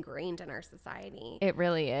so ingrained in our society. It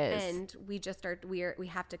really is. And we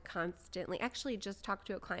have to constantly, actually just talk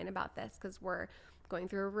to a client about this, because we're going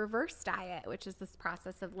through a reverse diet, which is this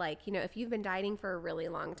process of like, if you've been dieting for a really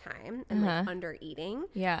long time and like under eating,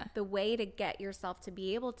 the way to get yourself to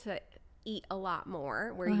be able to eat a lot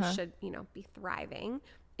more, where you should, be thriving,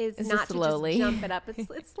 is not to just jump it up.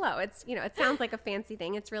 It's slow. It's, it sounds like a fancy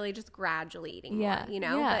thing. It's really just gradually eating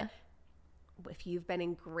more, but if you've been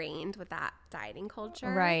ingrained with that dieting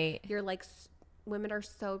culture, you're like, women are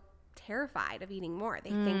so terrified of eating more.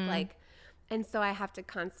 They think like, and so I have to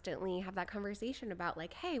constantly have that conversation about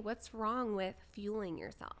like, hey, what's wrong with fueling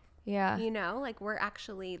yourself? Yeah. Like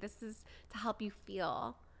this is to help you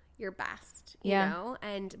feel your best, you know?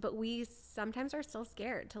 But we sometimes are still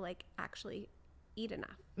scared to like actually eat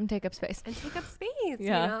enough. And take up space. You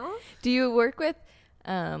know? Do you work with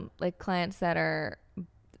like clients that are,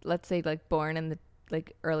 let's say like born in the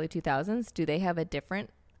like early 2000s? Do they have a different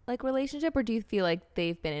like relationship, or do you feel like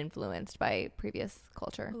they've been influenced by previous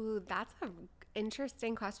culture? Ooh, that's a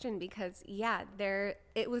interesting question, because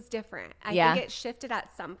it was different. I think it shifted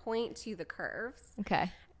at some point to the curves.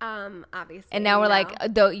 Okay. Obviously. And now we're like,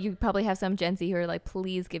 though you probably have some Gen Z who are like,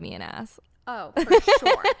 please give me an ass. Oh, for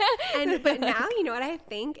sure. But now, what I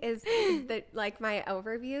think is that like my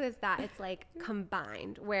overview is that it's like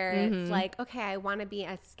combined, where it's like, okay, I want to be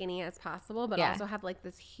as skinny as possible, but also have like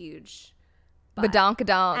this huge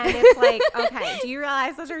badonkadonk. And it's like, okay, do you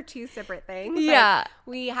realize those are two separate things? Yeah. Like,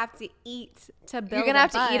 we have to eat to build. You're going to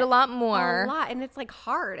have to eat a lot more. A lot. And it's like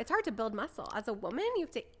hard. It's hard to build muscle. As a woman, you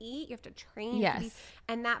have to eat, you have to train. Yes.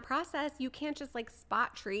 And that process, you can't just like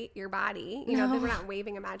spot treat your body. We're not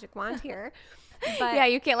waving a magic wand here. But yeah,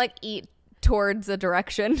 you can't like eat towards a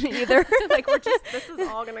direction either. Like this is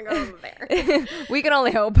all gonna go over there. We can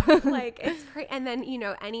only hope. Like it's crazy. And then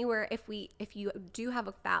anywhere, if you do have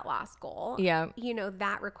a fat loss goal,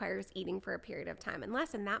 that requires eating for a period of time and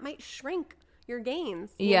less, and that might shrink your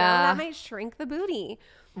gains. Yeah. That might shrink the booty.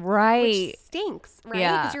 Right. Which stinks, right?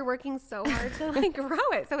 Yeah. Because you're working so hard to like grow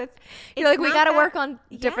it. So it's you're like, we not got to that- work on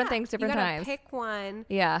different things, different you gotta times. Pick one.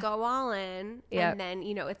 Yeah. Go all in. Yep. And then,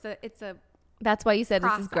 it's a That's why you said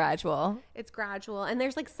process. this is gradual. It's gradual. And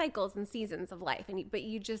there's like cycles and seasons of life. But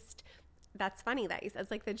you just, that's funny that you said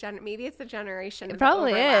it's like maybe it's the generation. It of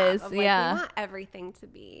probably the overlap is. of, like, Yeah. We want everything to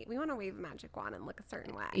be, we want to wave a magic wand and look a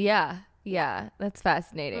certain way. Yeah. Yeah. That's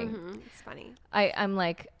fascinating. Mm-hmm. It's funny. I'm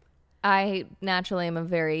like, I naturally am a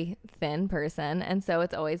very thin person. And so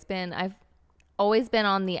I've always been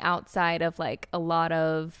on the outside of like a lot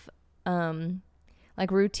of, like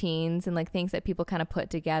routines and like things that people kind of put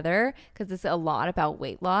together, because it's a lot about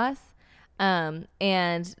weight loss. And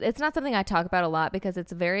it's not something I talk about a lot because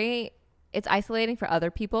it's isolating for other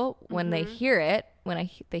people when they hear it,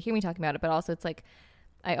 they hear me talking about it, but also it's like,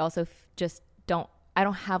 I also I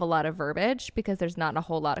don't have a lot of verbiage because there's not a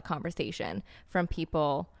whole lot of conversation from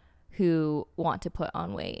people who want to put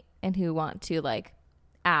on weight and who want to like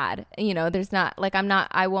add, there's not like,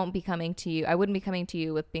 I wouldn't be coming to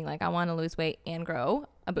you with being like, I want to lose weight and grow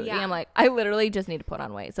a booty. Yeah. I'm like, I literally just need to put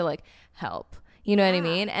on weight. So like help, you know what I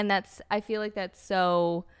mean? And I feel like that's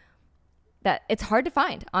so that it's hard to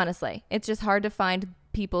find, honestly. It's just hard to find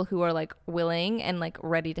people who are like willing and like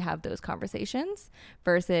ready to have those conversations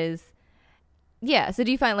versus, yeah. So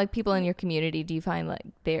do you find like people in your community, do you find like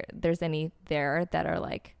there's any there that are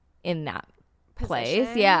like in that place?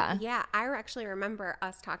 Yeah. Yeah. I actually remember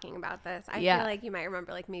us talking about this. I Yeah. feel like you might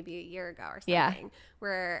remember like maybe a year ago or something Yeah.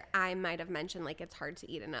 where I might have mentioned like it's hard to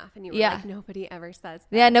eat enough. And you were Yeah. like, nobody ever says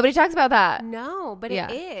that. Yeah. Nobody talks about that. No, but Yeah.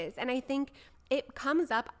 it is. And I think it comes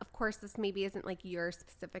up. Of course, this maybe isn't like your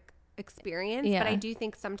specific experience, Yeah. but I do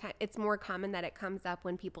think sometimes it's more common that it comes up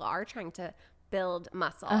when people are trying to build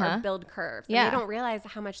muscle Uh-huh. or build curves. Yeah. And they don't realize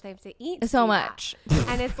how much they have to eat. to So do that. much.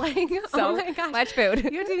 And it's like, So oh my gosh. much food.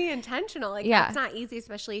 You have to be intentional. Like, Yeah. that's not easy,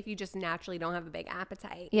 especially if you just naturally don't have a big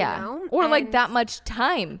appetite. Yeah. You know? Or like And- that much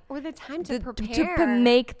time. Or the time to to prepare.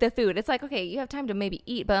 make the food. It's like, okay, you have time to maybe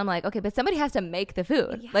eat, but I'm like, okay, but somebody has to make the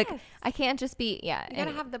food. Like Yes. I can't just be, yeah. You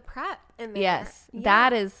gotta have the prep in there. Yes. Yeah.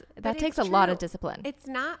 That But takes it's a lot of true. discipline. It's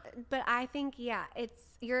not, but I think,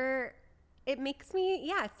 it makes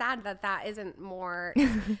me, sad that isn't more,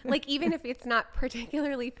 like, even if it's not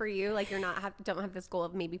particularly for you, like don't have this goal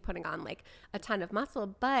of maybe putting on like a ton of muscle,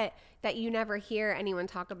 but that you never hear anyone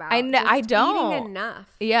talk about. I know, just I don't. eating enough.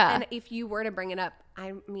 Yeah. And if you were to bring it up,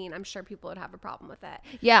 I mean, I'm sure people would have a problem with it.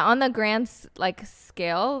 Yeah. On the grand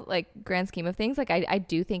scale, like grand scheme of things, like I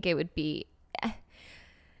do think it would be,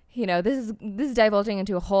 this is divulging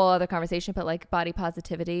into a whole other conversation, but like body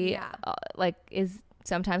positivity, like is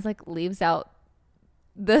sometimes like leaves out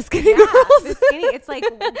the skinny girls. The skinny. It's like,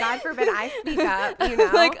 God forbid I speak up,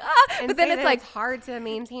 like, and but then say it's that like it's hard to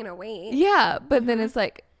maintain a weight. yeah, but then it's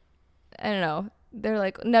like, I don't know. They're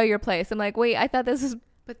like, know your place. I'm like, wait, I thought this was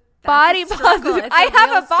But that's body a struggle. positive. It's I a have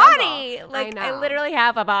real a body. struggle. Like I I know. literally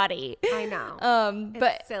have a body. I know.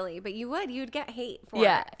 But It's silly, but you'd get hate for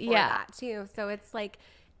Yeah, it, for yeah. that too. So it's like,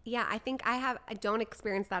 I think I don't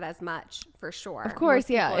experience that as much for sure. of course, Most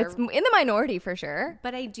yeah, people it's are- in the minority for sure.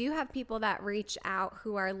 but I do have people that reach out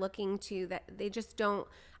who are looking to that they just don't.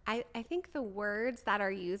 I think the words that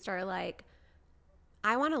are used are like,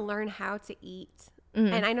 I want to learn how to eat.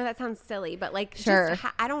 And I know that sounds silly, but like, Sure.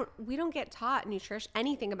 we don't get taught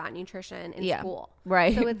anything about nutrition in Yeah. school.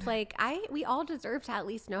 Right. So it's like, we all deserve to at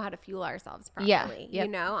least know how to fuel ourselves Yeah. properly,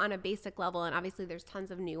 Yep. on a basic level. And obviously there's tons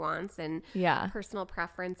of nuance and Yeah. personal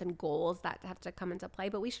preference and goals that have to come into play,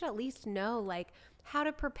 but we should at least know like how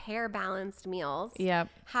to prepare balanced meals. Yep.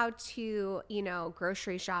 How to,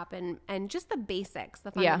 grocery shop and just the basics,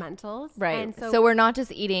 the Yeah. fundamentals. Right. And so we're not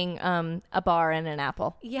just eating a bar and an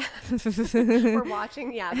apple. yeah. We're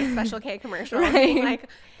watching, the Special K commercial. Right. Being like,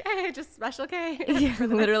 hey, just Special K. Yeah, for the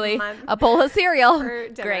next literally month a bowl of cereal. for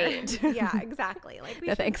dinner. Great. Yeah, exactly. Like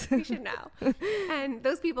No, thanks. we should know. And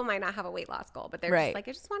those people might not have a weight loss goal, but they're Right. just like,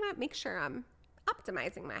 I just want to make sure I'm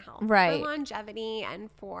optimizing my health Right. for longevity and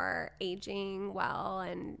for aging well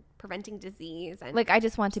and preventing disease. And Like I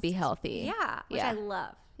just want to be healthy. which Yeah. I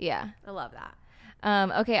love. Yeah. I love that.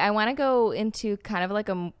 Okay, I want to go into kind of like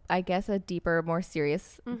a deeper, more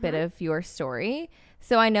serious bit of your story.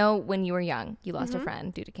 So I know when you were young, you lost a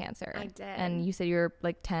friend due to cancer. I did. And you said you were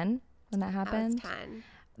like 10 when that I was happened. 10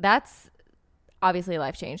 That's obviously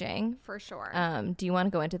life-changing. for sure. Do you want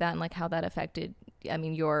to go into that and like how that affected,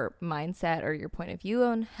 your mindset or your point of view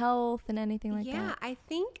on health and anything like that? Yeah, I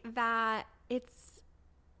think that it's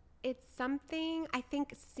something. I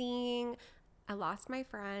think I lost my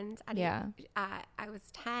friend. I was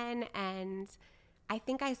 10, and I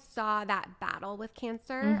think I saw that battle with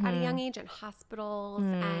cancer at a young age in hospitals.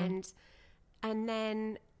 And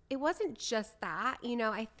then it wasn't just that, you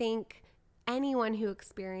know, I think anyone who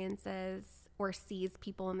experiences or sees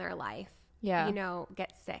people in their life, you know,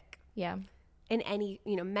 get sick. Yeah. In any,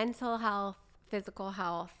 you know, mental health, physical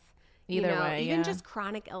health, Either you know, way, even just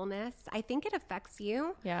chronic illness, I think it affects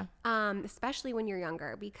you. Yeah. Especially when you're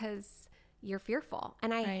younger because you're fearful.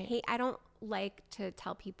 And I don't like to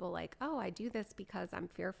tell people like, oh, I do this because I'm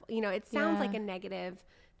fearful. You know, it sounds like a negative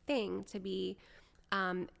thing to be,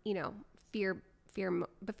 you know,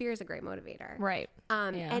 but fear is a great motivator. Right.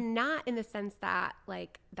 And not in the sense that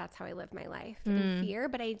like, that's how I live my life in fear,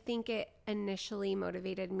 but I think it initially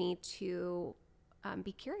motivated me to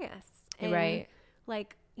be curious. And,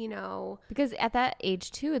 like, you know, because at that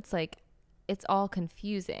age too, it's like, it's all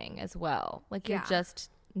confusing as well. Like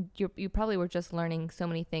you probably were just learning so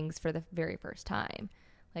many things for the very first time,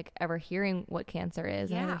 like ever hearing what cancer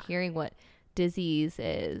is and ever hearing what disease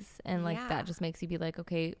is. And like, that just makes you be like,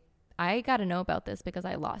 okay, I got to know about this because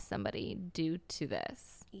I lost somebody due to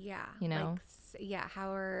this. Yeah. You know? Like,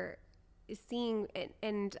 how are seeing it.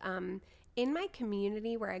 And in my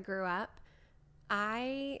community where I grew up,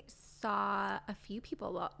 I saw a few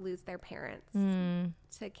people lose their parents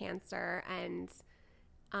to cancer. And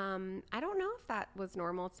I don't know if that was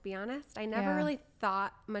normal, to be honest. I never really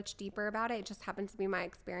thought much deeper about it. It just happened to be my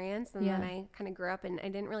experience. And then I kind of grew up and I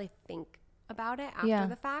didn't really think about it after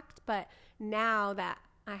the fact. But now that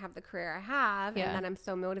I have the career I have and that I'm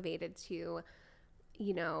so motivated to,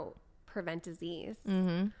 you know, prevent disease.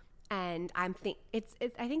 And I think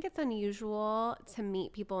it's unusual to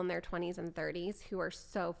meet people in their 20s and 30s who are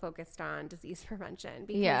so focused on disease prevention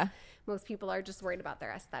because most people are just worried about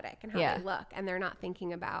their aesthetic and how they look, and they're not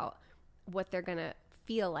thinking about what they're going to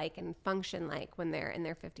feel like and function like when they're in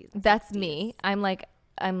their 50s and That's 60s. me.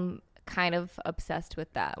 I'm kind of obsessed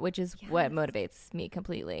with that, which is what motivates me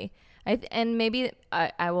completely. And maybe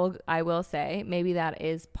I will say maybe that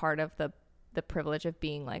is part of the privilege of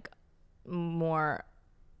being like more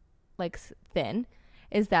like thin,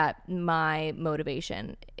 is that my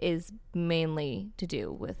motivation is mainly to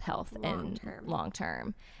do with health and long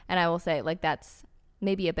term. And I will say like that's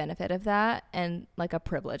maybe a benefit of that and like a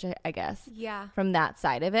privilege, I guess. Yeah. From that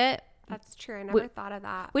side of it. That's true. I never thought of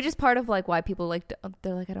that. Which is part of like why people like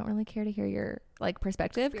they're like, I don't really care to hear your like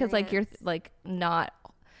perspective because like you're like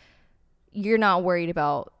you're not worried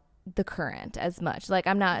about the current as much. Like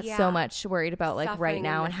I'm not so much worried about like right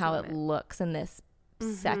now and how it looks in this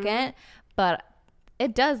second, but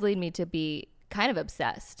it does lead me to be kind of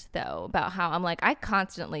obsessed though about how I'm like, I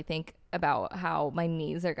constantly think about how my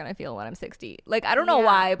knees are gonna feel when I'm 60. Like I don't know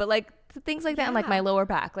why, but like things like that and like my lower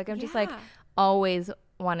back, like I'm just like always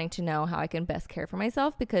wanting to know how I can best care for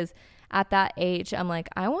myself because at that age I'm like,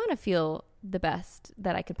 I want to feel the best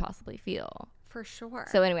that I could possibly feel. For sure.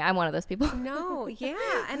 So anyway, I'm one of those people. No,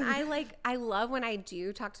 yeah. And I love when I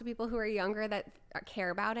do talk to people who are younger that care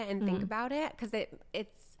about it and think about it because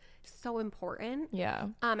it's so important. Yeah.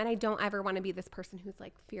 And I don't ever want to be this person who's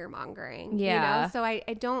like fear mongering. Yeah. You know? So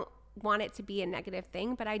I don't want it to be a negative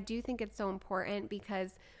thing, but I do think it's so important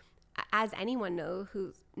because as anyone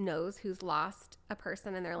knows who's lost a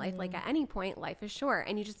person in their life, like at any point, life is short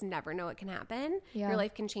and you just never know what can happen. Yeah. Your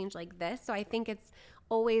life can change like this. So I think it's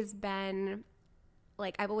always been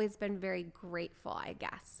like, I've always been very grateful, I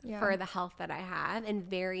guess, for the health that I have and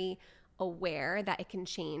very aware that it can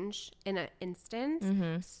change in an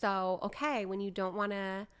instant. So, okay, when you don't want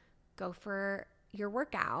to go for your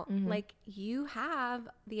workout, like you have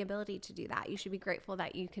the ability to do that. You should be grateful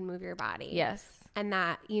that you can move your body. Yes. And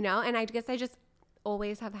that, you know, and I guess I just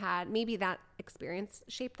always have had, maybe that experience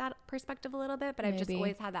shaped that perspective a little bit, but I've just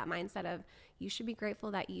always had that mindset of you should be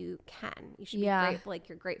grateful that you can. You should be grateful, like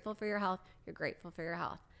you're grateful for your health. You're grateful for your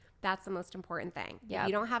health. That's the most important thing. If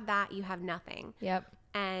you don't have that, you have nothing. Yep.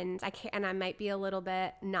 And I might be a little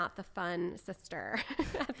bit not the fun sister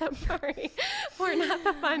at the party, or not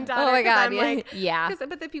the fun daughter. Oh my God, I'm like,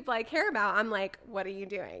 but the people I care about, I'm like, what are you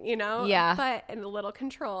doing? You know? Yeah. But and a little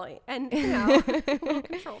control, and you know, a little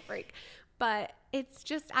control freak. But it's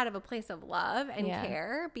just out of a place of love and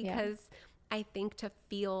care because I think to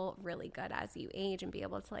feel really good as you age and be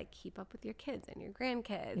able to like keep up with your kids and your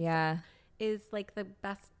grandkids, is like the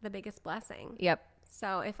biggest blessing. Yep.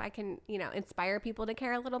 So if I can, you know, inspire people to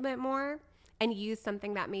care a little bit more and use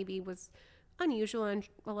something that maybe was unusual and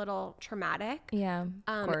a little traumatic. Yeah,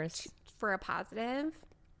 of course. For a positive.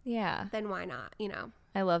 Yeah. Then why not, you know?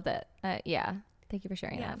 I love that. Yeah. Thank you for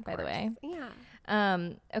sharing that, by the way. Yeah.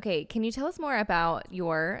 Okay. Can you tell us more about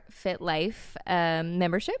your Fit Life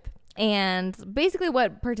membership and basically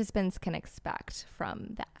what participants can expect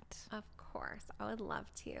from that? Of course. I would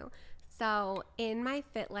love to. So in my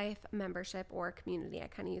Fit Life membership or community, I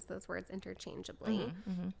kind of use those words interchangeably.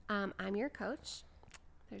 I'm your coach.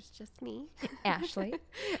 There's just me. Ashley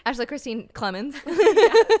Christine Clemens.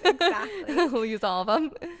 Yes, exactly. We'll use all of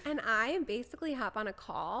them. And I basically hop on a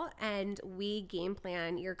call and we game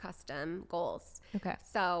plan your custom goals. Okay.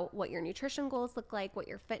 So what your nutrition goals look like, what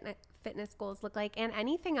your fitness goals look like, and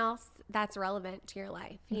anything else that's relevant to your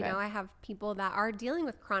life. You know, I have people that are dealing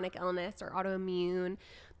with chronic illness or autoimmune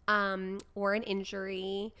or an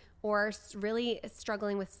injury or really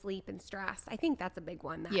struggling with sleep and stress. I think that's a big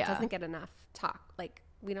one that doesn't get enough talk. Like,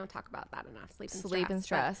 we don't talk about that enough. Sleep and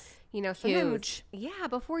stress. But, you know, huge. Yeah.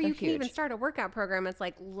 Before you can even start a workout program, it's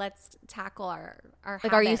like, let's tackle our like,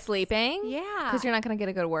 habits. are you sleeping? Yeah. Because you're not going to get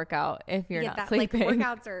a good workout if you're not sleeping. Like,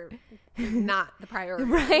 workouts are not the priority.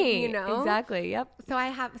 Right. You know? Exactly. Yep.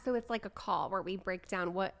 So it's like a call where we break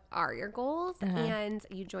down what are your goals and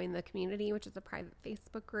you join the community, which is a private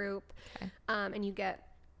Facebook group. Okay. And you get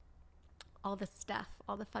all the stuff,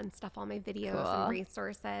 all the fun stuff, all my videos and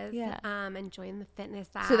resources, and join the fitness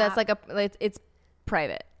app. So that's like it's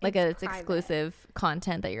private, like it's private. Exclusive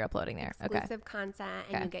content that you're uploading there. Exclusive content,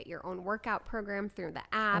 and you get your own workout program through the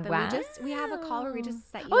app. Wow. And we have a call where we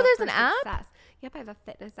just set you up there's for an app? success. Yep, I have a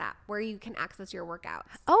fitness app where you can access your workouts.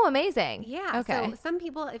 Oh, amazing. Yeah. Okay. So some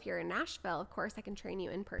people, if you're in Nashville, of course, I can train you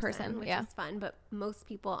in person, which is fun. But most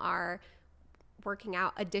people are working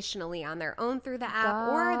out additionally on their own through the app,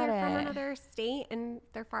 or they're from another state and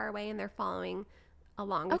they're far away and they're following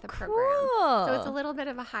along with the program. So it's a little bit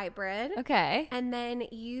of a hybrid. Okay. And then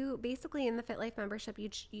you basically, in the Fit Life membership,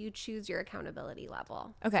 you choose your accountability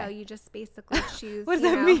level. Okay. So you just basically choose. What does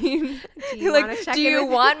that mean? Do you want to check do you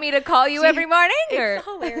want me to call you every morning? Or? It's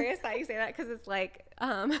hilarious that you say that, because it's like,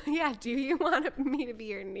 do you want me to be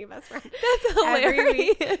your new best friend? That's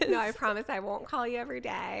hilarious. No, I promise I won't call you every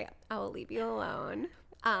day. I will leave you alone.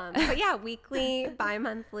 But yeah, weekly,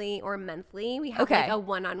 bi-monthly, or monthly, we have like a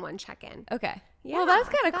one-on-one check-in. Okay. Yeah, well, that's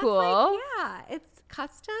kind of cool. It's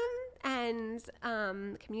custom and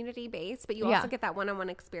community based, but you also get that one-on-one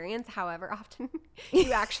experience. However often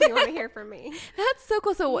you actually want to hear from me. That's so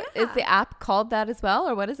cool. So is the app called that as well,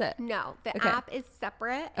 or what is it? No, the app is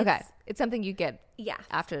separate. It's something you get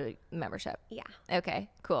after membership. Yeah. Okay,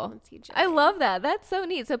 cool. Once you join. I love that. That's so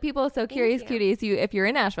neat. So people are so curious cuties. If you're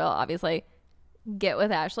in Nashville, obviously, get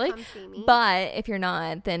with Ashley. Come see me. But if you're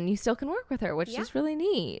not, then you still can work with her, which is really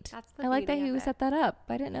neat. That's the I like that beauty you of it. set that up.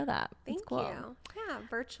 I didn't know that. Thank cool. you. Yeah,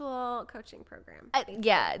 virtual coaching program. I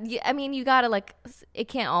mean, you gotta it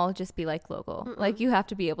can't all just be like local. Like, you have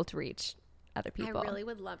to be able to reach other people. I really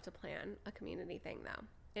would love to plan a community thing though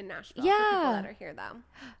in Nashville. For people that are here though.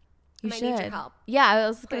 You I should. need your help. Yeah, I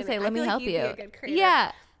was gonna say, I let me feel like help you'd you. be a good creative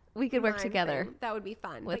Yeah, we could work mind together. frame. That would be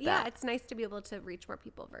fun. with But yeah, that. it's nice to be able to reach more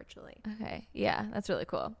people virtually. Okay. Yeah, that's really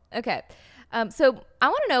cool. Okay. So I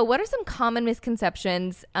want to know, what are some common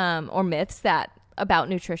misconceptions or myths about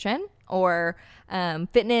nutrition or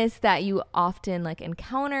fitness that you often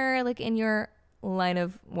encounter in your line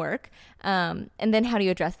of work? And then how do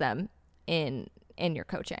you address them in your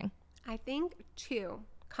coaching? I think 2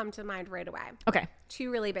 come to mind right away. Okay. 2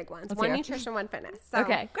 really big ones. Let's One, hear it. nutrition, one, fitness. So,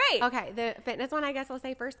 Okay, great. Okay, the fitness one I guess I'll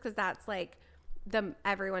say first, because that's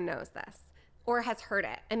everyone knows this or has heard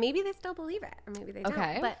it, and maybe they still believe it, or maybe they don't.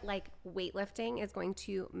 Okay. But weightlifting is going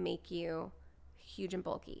to make you huge and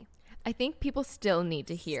bulky. I think people still need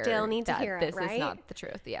to hear that this right? is not the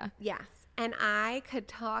truth. Yeah. Yes. And I could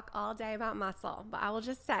talk all day about muscle, but I will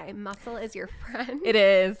just say muscle is your friend. It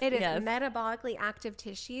is. It is metabolically active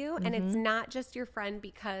tissue, and it's not just your friend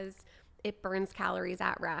because it burns calories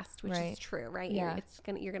at rest, which is true, right? Yeah.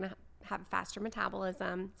 You're gonna have faster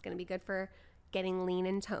metabolism. It's gonna be good for getting lean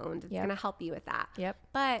and toned. It's gonna help you with that. Yep.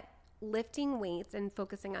 But lifting weights and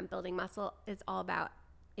focusing on building muscle is all about,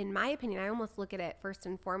 in my opinion, I almost look at it first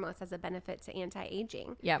and foremost as a benefit to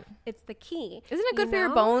anti-aging. Yep. It's the key. Isn't it good for your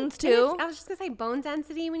bones too? I was just going to say bone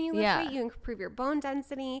density. When you lift weight, you improve your bone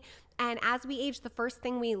density. And as we age, the first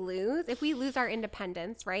thing we lose, if we lose our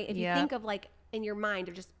independence, right? If you think of in your mind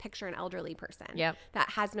of just picture an elderly person that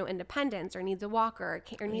has no independence or needs a walker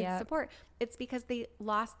or needs support, it's because they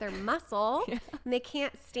lost their muscle and they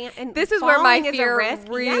can't stand. And this is where my fear risk.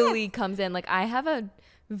 really comes in. I have a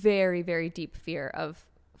very, very deep fear of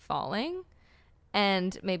falling,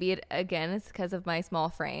 and maybe it again is because of my small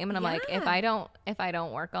frame, and I'm if I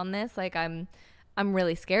don't work on this, I'm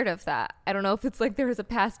really scared of that. I don't know if it's there was a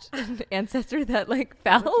past ancestor that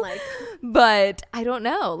fell, but I don't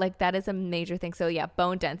know. That is a major thing. So yeah,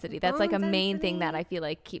 bone density. That's a main thing that I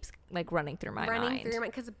feel keeps running through my mind.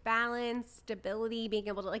 Because balance, stability, being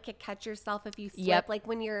able to catch yourself if you slip.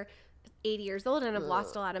 When you're 80 years old and have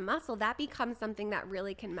lost a lot of muscle, that becomes something that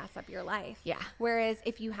really can mess up your life. Yeah. Whereas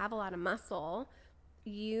if you have a lot of muscle,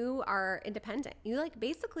 you are independent. You like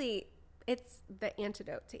basically it's the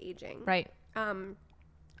antidote to aging. Right.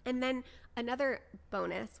 And then another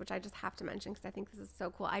bonus, which I just have to mention because I think this is so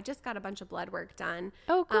cool. I just got a bunch of blood work done.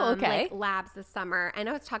 Oh, cool. Okay. Like labs this summer. And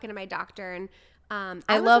I was talking to my doctor, and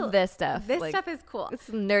I love this stuff. This stuff is cool. It's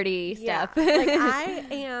nerdy stuff.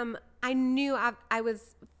 Like I knew I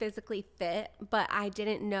was physically fit, but I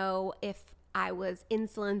didn't know if I was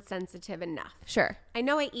insulin sensitive enough. Sure. I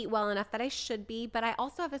know I eat well enough that I should be, but I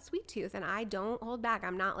also have a sweet tooth and I don't hold back.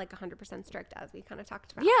 I'm not like 100% strict, as we kind of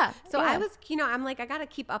talked about. Yeah. So I was, I'm like, I got to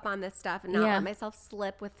keep up on this stuff and not let myself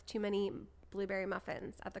slip with too many blueberry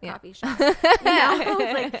muffins at the coffee shop. I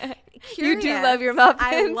was like, curious. You do love your muffins.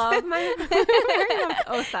 I love my blueberry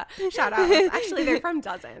muffins. Osa. Shout out. Actually, they're from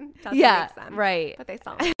Dozen. Dozen makes them. Right. But they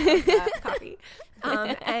sell them Osa coffee.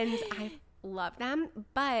 And I love them.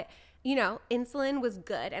 But insulin was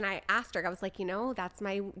good. And I asked her, I was like, that's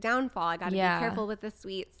my downfall. I got to be careful with the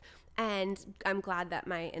sweets. And I'm glad that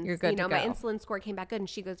my insulin score came back good. And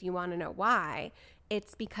she goes, you want to know why?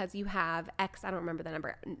 It's because you have X, I don't remember the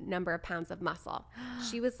number of pounds of muscle.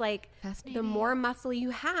 She was like, the more muscle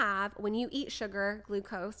you have, when you eat sugar,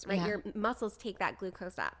 glucose, right? Your muscles take that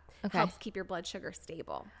glucose up. Okay. Helps keep your blood sugar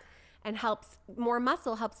stable. And more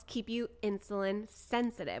muscle helps keep you insulin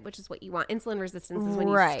sensitive, which is what you want. Insulin resistance is when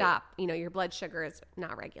you stop, your blood sugar is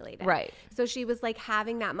not regulated. Right. So she was like,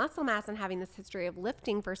 having that muscle mass and having this history of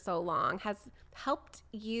lifting for so long has helped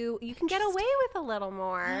you can get away with a little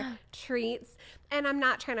more treats. And I'm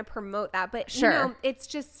not trying to promote that, but it's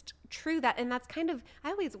just true that, and that's kind of,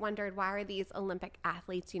 I always wondered, why are these Olympic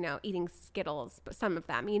athletes, eating Skittles, but some of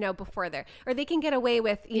them, before or they can get away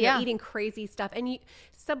with, eating crazy stuff. And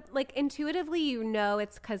intuitively,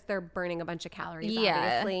 it's because they're burning a bunch of calories,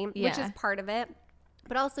 obviously, which is part of it.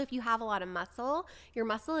 But also, if you have a lot of muscle, your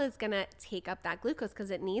muscle is going to take up that glucose because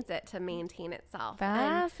it needs it to maintain itself.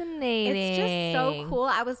 Fascinating. And it's just so cool.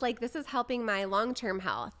 I was like, this is helping my long-term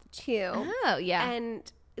health too. Oh, yeah.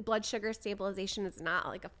 And blood sugar stabilization is not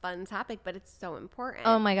like a fun topic, but it's so important.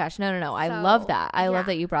 Oh my gosh. No. I love that. I love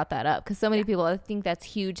that you brought that up because so many people, I think that's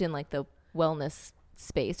huge in like the wellness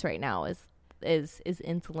space right now is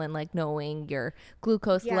insulin, like knowing your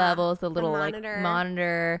glucose levels, the little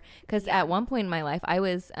monitor. Because at one point in my life, I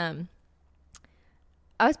was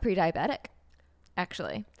pre-diabetic,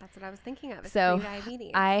 actually. That's what I was thinking of. So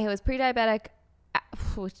pre-diabetes. I was pre-diabetic.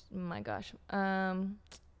 Oh my gosh.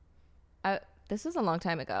 This was a long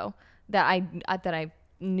time ago that I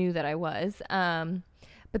knew that I was.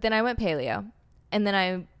 But then I went paleo,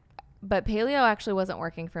 and but paleo actually wasn't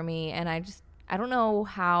working for me, and I don't know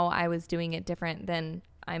how I was doing it different than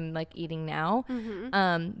I'm like eating now.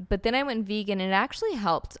 Mm-hmm. But then I went vegan, and it actually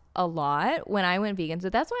helped a lot when I went vegan. So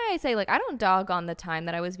that's why I say, like, I don't dog on the time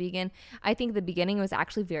that I was vegan. I think the beginning was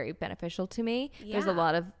actually very beneficial to me. Yeah. There's a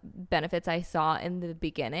lot of benefits I saw in the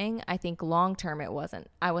beginning. I think long term I wasn't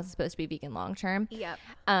supposed to be vegan long term. Yep.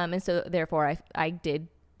 And so therefore I did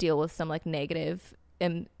deal with some like negative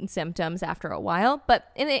symptoms after a while, but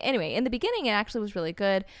anyway, in the beginning it actually was really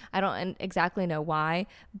good. I don't exactly know why,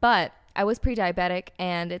 but I was pre-diabetic,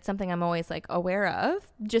 and it's something I'm always like aware of,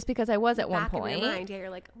 just because I was at one point. In your mind, you're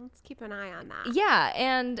like, let's keep an eye on that. Yeah,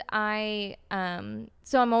 and I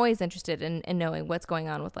so I'm always interested in knowing what's going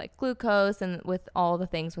on with like glucose and with all the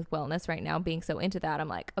things with wellness right now. Being so into that, I'm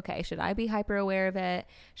like, okay, should I be hyper aware of it?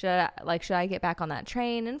 Should I get back on that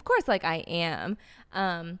train? And of course, like I am,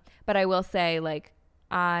 but I will say, like,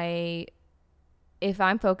 if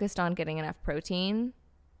I'm focused on getting enough protein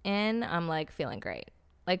in, I'm like feeling great.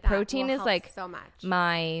 Like, that protein is like so much.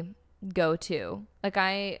 My go-to. Like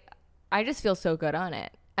I just feel so good on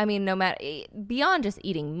it. I mean, no matter beyond just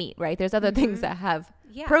eating meat, right? There's other things that have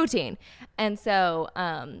protein. And so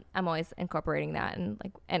I'm always incorporating that. And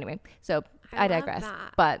like, anyway, so I digress.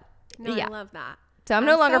 That. But I love that. So I'm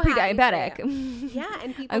no longer pre-diabetic. Yeah,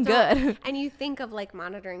 and people I'm good. And you think of like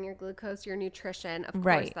monitoring your glucose, your nutrition. Of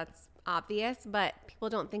course, that's obvious, but people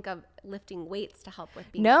don't think of lifting weights to help with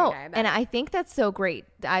being pre-diabetic. And I think that's so great.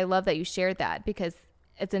 I love that you shared that, because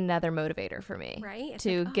it's another motivator for me, right?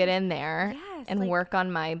 To get in there and work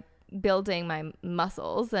on building my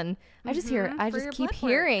muscles. And I just keep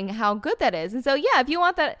hearing how good that is. And so, if you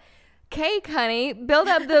want that cake, honey, build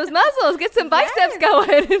up those muscles, get some biceps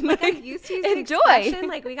going, and like used to use enjoy.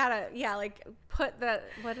 Like, we gotta put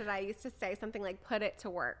what did I used to say? Something like, put it to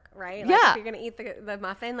work, right? Like, if you're gonna eat the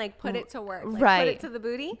muffin, like, put it to work, like, put it to the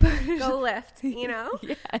booty, go lift, Yes.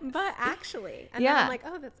 But actually, and then I'm like,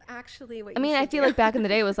 oh, that's actually what I feel like back in the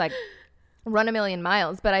day it was like, run a million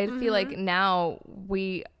miles. But I feel like now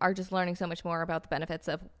we are just learning so much more about the benefits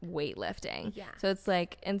of weightlifting. Yes. So it's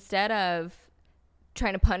like, instead of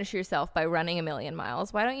trying to punish yourself by running a million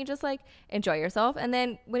miles, why don't you just like enjoy yourself, and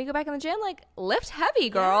then when you go back in the gym, like lift heavy,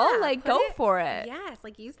 girl. Like go for it. Yes,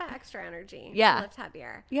 like use that extra energy. Yeah. To lift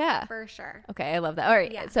heavier. Yeah, For sure. okay, I love that. All right.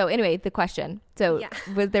 Yeah. So anyway, the question. So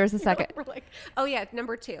there was a second. We're like, oh yeah,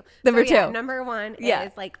 number 2. Number two. Number 1 Yeah.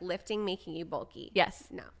 is like lifting making you bulky. Yes.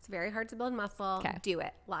 No, it's very hard to build muscle. Okay. Do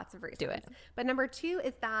it. Lots of reasons. Do it. But number 2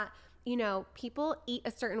 is that, you know, people eat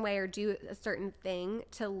a certain way or do a certain thing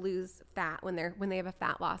to lose fat when they have a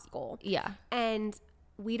fat loss goal. Yeah. And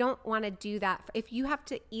we don't want to do that. If you have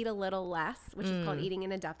to eat a little less, which is called eating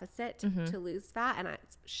in a deficit to lose fat, and it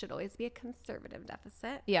should always be a conservative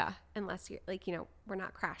deficit. Yeah. Unless you're like, you know, we're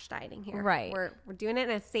not crash dieting here. Right. We're doing it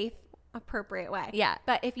in a safe, appropriate way. Yeah.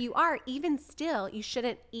 But if you are, even still, you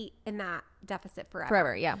shouldn't eat in that deficit forever.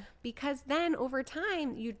 Forever. Yeah. Because then over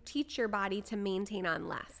time, you teach your body to maintain on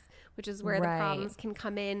less, which is where the problems can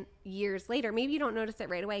come in years later. Maybe you don't notice it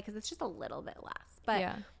right away because it's just a little bit less.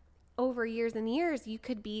 But over years and years, you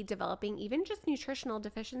could be developing even just nutritional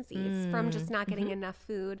deficiencies from just not getting enough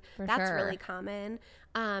food. That's really common.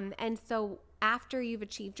 And so after you've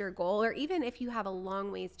achieved your goal, or even if you have a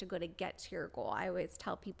long ways to go to get to your goal, I always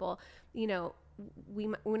tell people, you know, we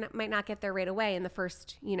might not get there right away in the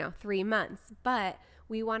first, 3 months, but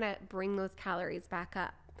we want to bring those calories back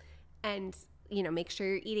up and, make sure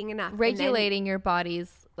you're eating enough. Regulating your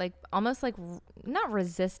body's like almost like not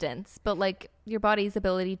resistance, but like your body's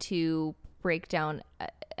ability to break down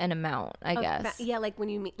an amount, I guess. Yeah, like when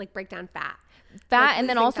you break down fat, like and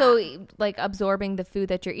then also like absorbing the food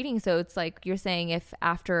that you're eating. So it's like you're saying if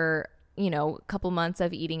after a couple months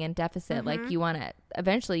of eating in deficit, like you want to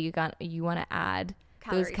eventually you want to add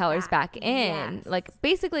those calories back in, like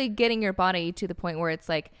basically getting your body to the point where it's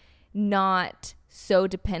like not so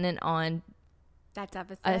dependent on that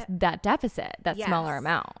deficit, that smaller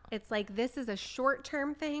amount. It's like, this is a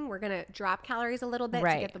short-term thing. We're going to drop calories a little bit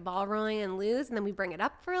to get the ball rolling and lose, and then we bring it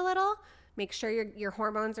up for a little. Make sure your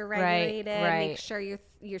hormones are regulated. Make sure you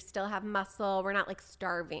still have muscle. We're not like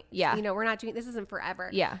starving. Yeah. We're not doing, this isn't forever.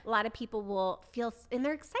 Yeah. A lot of people will feel, and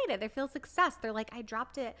they're excited. They feel success. They're like, I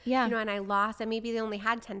dropped it, and I lost, and maybe they only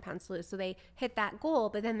had 10 pounds to lose. So they hit that goal,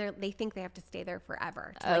 but then they think they have to stay there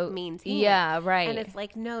forever to maintain it. Right. And it's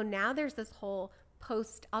like, no, now there's this whole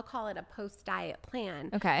I'll call it a post-diet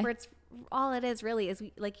plan. Okay. Where it's all it is really is,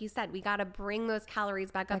 like you said, we got to bring those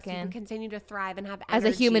calories back up so you can continue to thrive and have energy.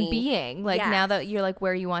 As a human being. Like now that you're like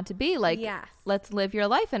where you want to be, like let's live your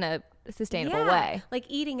life in a sustainable way. Like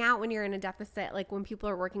eating out when you're in a deficit, like when people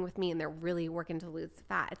are working with me and they're really working to lose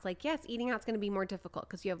fat, it's like, yes, eating out's going to be more difficult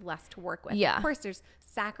because you have less to work with. Of course, there's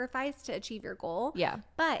sacrifice to achieve your goal.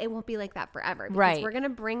 But it won't be like that forever. Because we're going to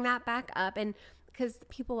bring that back up. And because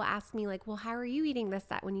people will ask me like, well, how are you eating this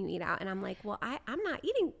when you eat out? And I'm like, well, I'm not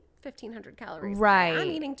eating 1,500 calories. Right.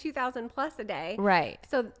 I'm eating 2,000 plus a day. Right.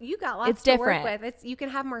 So you got lots to work with. You can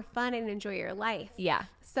have more fun and enjoy your life. Yeah.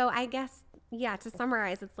 So I guess, to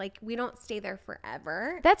summarize, it's like we don't stay there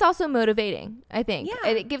forever. That's also motivating, I think. Yeah.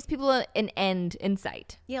 It gives people an end in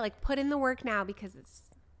sight. Yeah, like put in the work now because it's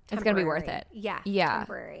going to be worth it. Yeah.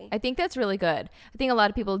 Temporary. I think that's really good. I think a lot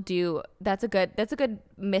of people do. That's a good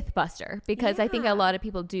myth buster because I think a lot of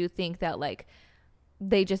people do think that like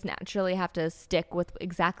they just naturally have to stick with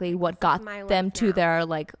exactly what got them to their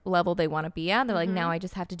like level they want to be at. They're like, now I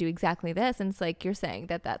just have to do exactly this. And it's like, you're saying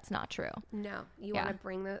that that's not true. No, you want to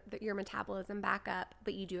bring your metabolism back up,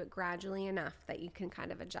 but you do it gradually enough that you can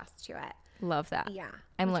kind of adjust to it. Love that. Yeah.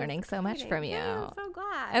 I'm learning so much from you. Yeah, I'm so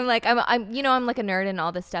glad. I'm like, I'm like a nerd in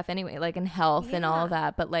all this stuff anyway, like in health and all of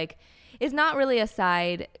that, but like it's not really a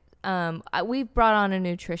side. We've brought on a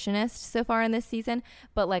nutritionist so far in this season,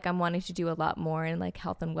 but like I'm wanting to do a lot more in like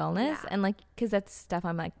health and wellness and like, cause that's stuff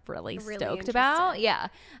I'm like really stoked about. Yeah.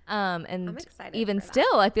 And I'm excited even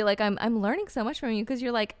still, I feel like I'm learning so much from you cause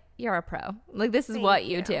you're a pro. Like this is what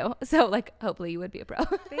you do. So like hopefully you would be a pro.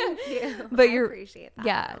 Thank you. But I appreciate that.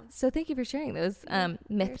 Yeah. So thank you for sharing those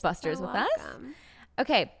myth busters with us.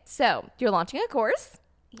 Okay, so you're launching a course.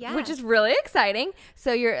 Yes. Which is really exciting.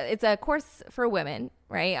 So it's a course for women,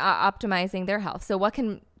 right? Optimizing their health. So what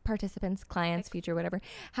can participants, clients, future, whatever,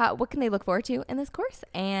 what can they look forward to in this course,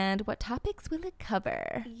 and what topics will it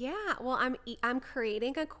cover? Yeah, well, I'm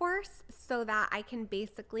creating a course so that I can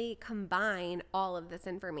basically combine all of this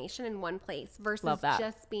information in one place versus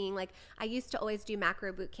just being like, I used to always do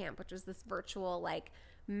macro boot camp, which was this virtual like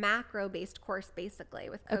macro based course basically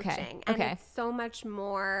with coaching. And it's so much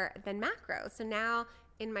more than macro. So now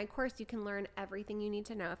in my course, you can learn everything you need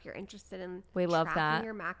to know if you're interested in love tracking that.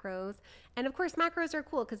 your macros. And of course, macros are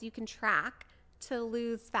cool because you can track to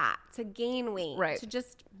lose fat, to gain weight, Right. to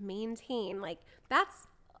just maintain. Like, that's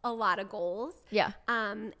a lot of goals. Yeah.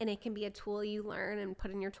 And it can be a tool you learn and put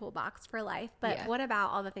in your toolbox for life. But what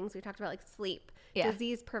about all the things we talked about, like sleep,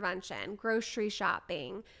 disease prevention, grocery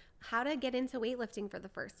shopping, how to get into weightlifting for the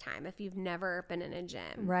first time if you've never been in a gym.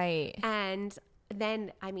 Right. And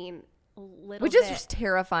then, I mean, which is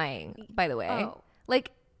terrifying, by the way. Oh.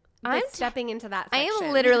 Like, I'm stepping into that I section.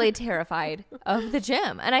 am literally terrified of the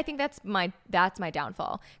gym. And I think that's my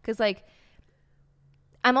downfall. Because, like,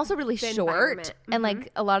 I'm also really short. And,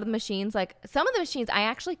 like, a lot of the machines, like, some of the machines I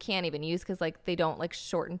actually can't even use because, like, they don't, like,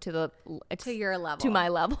 shorten to your level. To my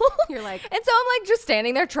level. You're like. And so I'm, like, just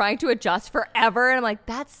standing there trying to adjust forever. And I'm like,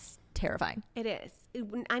 that's terrifying. It is.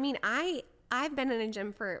 I mean, I've been in a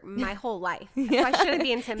gym for my whole life, so I shouldn't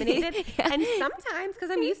be intimidated. And sometimes,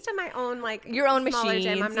 because I'm used to my own, like, your own smaller machines,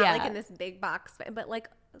 gym, I'm not like in this big box, but like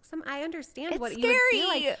I understand what you would feel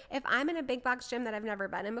like if I'm in a big box gym that I've never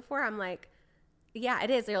been in before. I'm like, yeah, it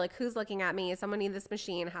is. You're like, who's looking at me? Someone need this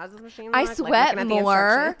machine. How's this machine look? I sweat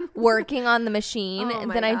more working on the machine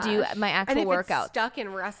than I do my actual workouts. It's stuck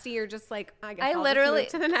and rusty, you're just like, I guess I'll literally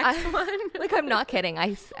just move to the next one. Like, I'm not kidding.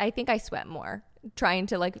 I think I sweat more trying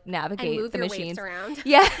to, like, navigate and move the your machines weights around.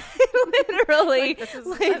 Yeah, literally. Like, this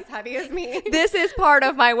is as heavy as me. This is part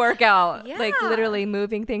of my workout. Yeah. Like, literally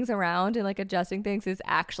moving things around and, like, adjusting things is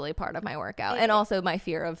actually part of my workout. And also my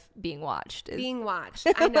fear of being watched. I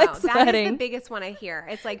know. That is sweating. the biggest one I hear.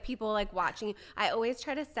 It's like people, like, watching you. I always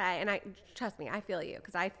try to say, and trust me, I feel you,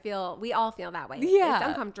 because we all feel that way. Yeah. It's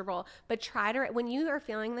uncomfortable. But when you are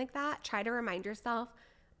feeling like that, try to remind yourself,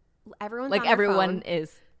 everyone's like, on their everyone phone.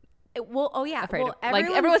 is Afraid of, like,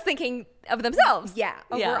 everyone's thinking of themselves. Yeah.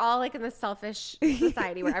 We're all, like, in this selfish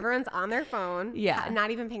society where everyone's on their phone. Yeah. Not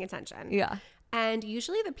even paying attention. Yeah. And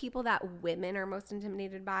usually the people that women are most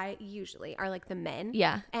intimidated by are, like, the men.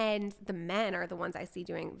 Yeah. And the men are the ones I see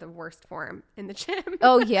doing the worst form in the gym.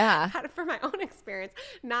 Oh, yeah. From my own experience.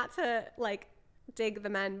 Not to, like, dig the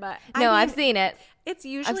men, but I've seen it. It's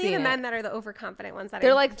usually the men that are the overconfident ones that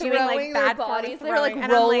they're, are like, doing, throwing like, their bad bodies. form, They're, like,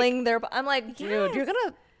 rolling their. I'm like, dude, you're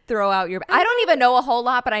gonna throw out your. I don't even know a whole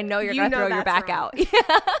lot, but I know you're gonna throw your back out.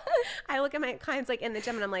 Yeah. I look at my clients, like, in the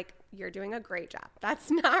gym, and I'm like, you're doing a great job.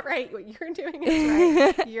 That's not right. What you're doing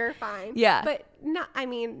is right. You're fine. Yeah. But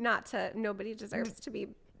nobody deserves to be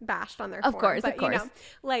bashed on their of form. course, but, of course.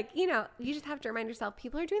 You just have to remind yourself,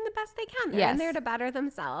 people are doing the best they can. They're Yes. in there to better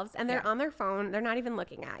themselves, and they're on their phone. They're not even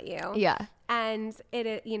looking at you. Yeah. And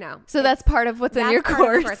so that's part of what's in your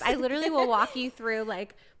course. I literally will walk you through,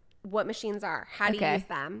 like, what machines are, how to use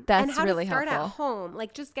them, That's and how really to start helpful. at home.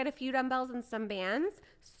 Like, just get a few dumbbells and some bands.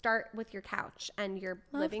 Start with your couch and your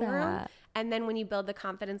living room. And then when you build the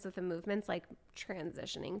confidence with the movements, like,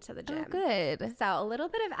 transitioning to the gym. Oh, good. So a little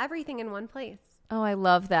bit of everything in one place. Oh, I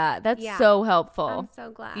love that. That's so helpful. I'm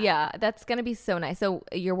so glad. Yeah, that's going to be so nice. So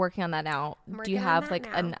you're working on that now. Do you have, like,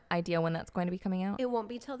 now. an idea when that's going to be coming out? It won't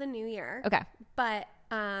be till the new year. Okay. But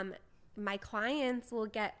my clients will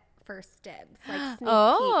get first dibs, like, sneak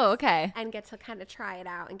peeks, okay. and get to kind of try it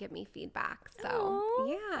out and give me feedback. So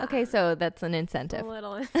yeah. Okay, so that's an incentive. A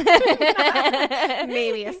little,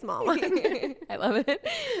 maybe a small one. I love it.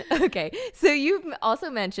 Okay, so you've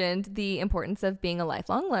also mentioned the importance of being a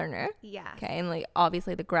lifelong learner. Yeah. Okay, and, like,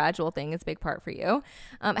 obviously the gradual thing is a big part for you.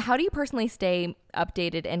 How do you personally stay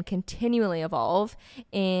updated and continually evolve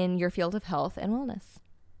in your field of health and wellness?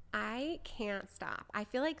 I can't stop. I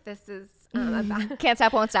feel like this is Can't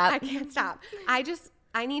stop, won't stop. I can't stop.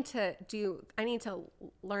 I need to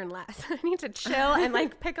learn less. I need to chill and,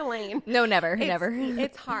 like, pick a lane. No, never.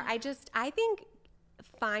 It's hard. I think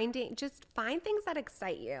find things that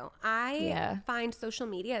excite you. I find social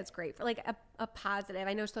media is great for, like, a positive.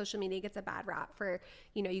 I know social media gets a bad rap for,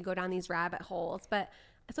 you go down these rabbit holes, but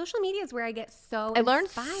social media is where I get so I learned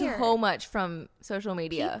inspired. so much from social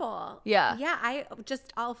media. People. Yeah. Yeah.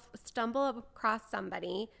 I'll stumble across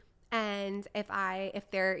somebody, and if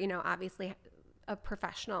they're, obviously a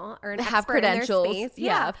professional or an They expert have credentials. in their space,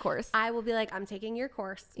 Yeah, of course. I will be like, I'm taking your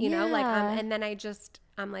course, and then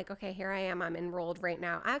I'm like, okay, here I am. I'm enrolled right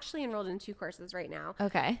now. I actually enrolled in 2 courses right now.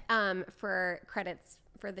 Okay. For credits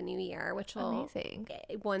for the new year, which will amazing.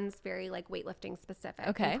 One's very, like, weightlifting specific,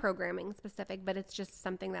 okay, and programming specific, but it's just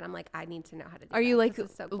something that I'm like, I need to know how to do. Are you, like,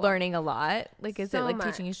 so cool. learning a lot? Like, is so it, like,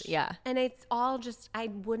 much. teaching you? Yeah. And it's all just, I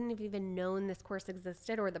wouldn't have even known this course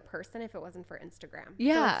existed or the person if it wasn't for Instagram.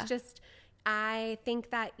 Yeah. So it's just, I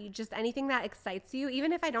think that anything that excites you,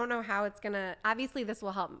 even if I don't know how it's gonna, obviously this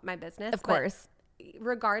will help my business. Of course.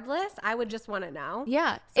 regardless, I would just want to know.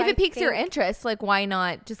 Yeah. So if it piques your interest, like why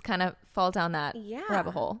not just kind of fall down that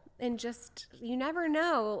rabbit hole? And just, you never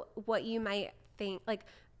know what you might think. Like,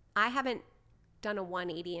 I haven't done a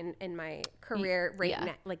 180 in my career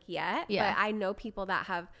yet. Yeah. But I know people that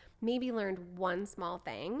have maybe learned one small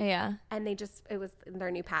thing. Yeah. And it was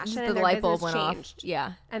their new passion. Just and the their light bulb business went changed. off.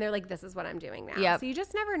 Yeah. And they're like, this is what I'm doing now. Yep. So you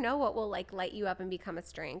just never know what will like light you up and become a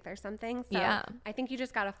strength or something. So Yeah. I think you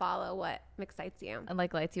just got to follow what excites you. And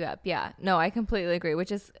like lights you up. Yeah. No, I completely agree,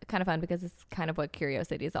 which is kind of fun because it's kind of what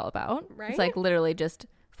curiosity is all about. Right? It's like literally just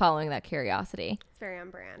following that curiosity. It's very on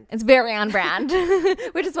brand. It's very on brand,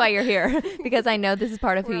 which is why you're here, because I know this is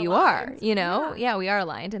part of who you are, you know? Yeah, we are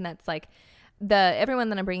aligned. And that's like everyone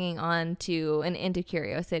that I'm bringing on to and into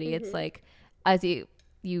curiosity. It's like, as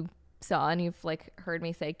you saw and you've like heard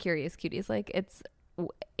me say, curious cuties, like it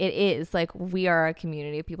is like we are a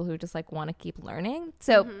community of people who just like want to keep learning.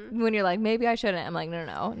 So when you're like, maybe I shouldn't, I'm like,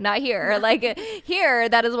 no, not here. Like here,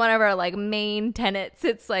 that is one of our like main tenets.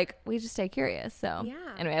 It's like we just stay curious. So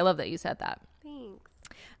anyway, I love that you said that. Thanks.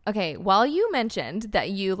 Okay, while you mentioned that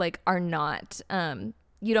you like are not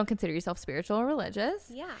you don't consider yourself spiritual or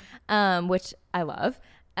religious, which I love,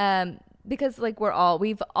 because like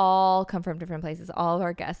we've all come from different places. All of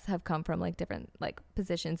our guests have come from like different like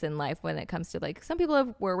positions in life when it comes to like some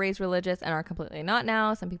people were raised religious and are completely not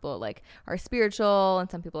now. Some people like are spiritual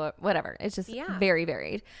and some people are whatever. It's just very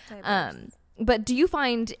varied. But do you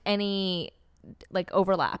find any like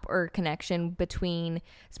overlap or connection between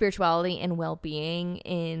spirituality and well-being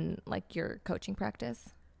in like your coaching practice?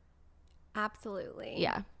 Absolutely.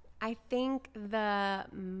 Yeah. I think the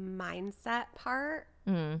mindset part,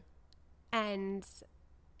 and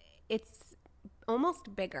it's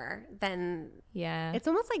almost bigger than, it's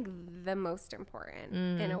almost like the most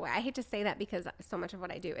important in a way. I hate to say that because so much of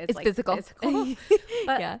what I do is like physical.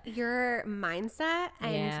 But your mindset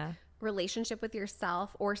and relationship with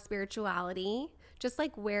yourself or spirituality, just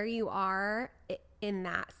like where you are in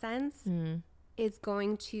that sense, is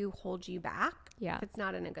going to hold you back if it's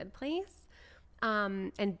not in a good place.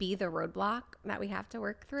 And be the roadblock that we have to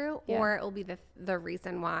work through, or it will be the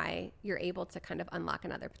reason why you're able to kind of unlock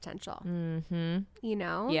another potential, you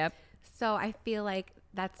know? Yep. So I feel like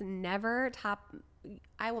that's never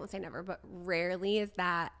I won't say never, but rarely is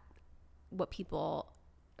that what people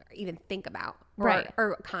even think about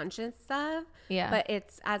or conscious of. Yeah. But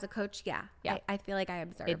it's, as a coach, I feel like I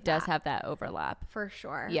observe it does have that overlap. For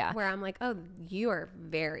sure. Yeah. Where I'm like, oh, you are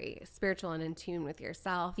very spiritual and in tune with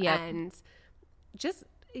yourself. Yep. And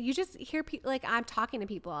you just hear people, like I'm talking to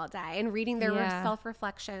people all day and reading their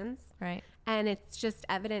self-reflections. Right. And it's just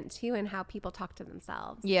evident too in how people talk to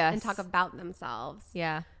themselves. Yes. And talk about themselves.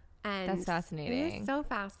 Yeah. And that's fascinating. It's so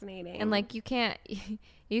fascinating. And like you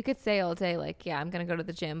could say all day like, I'm going to go to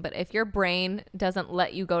the gym, but if your brain doesn't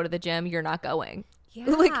let you go to the gym, you're not going. Yeah.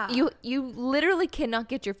 Like you literally cannot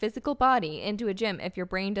get your physical body into a gym if your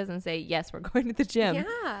brain doesn't say, yes, we're going to the gym.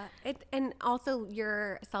 Yeah. And also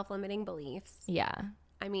your self-limiting beliefs. Yeah.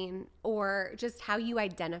 I mean, or just how you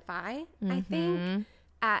identify, I think,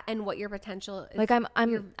 and what your potential is. Like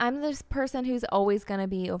I'm this person who's always going to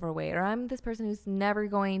be overweight, or I'm this person who's never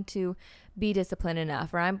going to be disciplined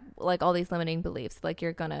enough, or I'm like all these limiting beliefs. Like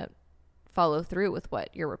you're going to follow through with what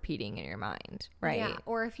you're repeating in your mind, right? Yeah.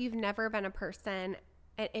 Or if you've never been a person,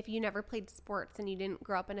 if you never played sports and you didn't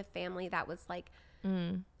grow up in a family that was like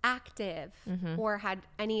active or had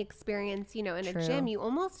any experience, in a gym, you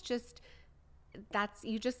almost just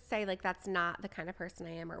you just say like, that's not the kind of person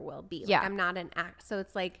I am or will be. Like, I'm not an act. So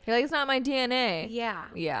it's like, you're like, it's not my DNA. Yeah.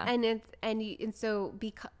 Yeah. And so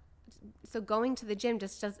going to the gym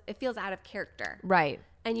it feels out of character. Right.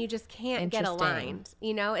 And you just can't get aligned.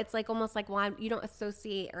 It's like almost like, well, you don't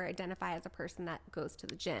associate or identify as a person that goes to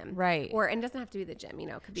the gym. Right. And it doesn't have to be the gym,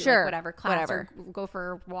 it could be like whatever class or go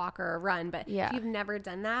for a walk or a run. But if you've never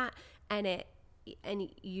done that and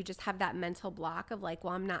you just have that mental block of like,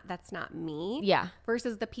 well, that's not me. Yeah.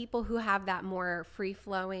 Versus the people who have that more free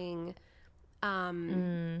flowing,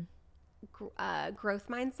 growth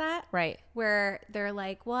mindset, right? Where they're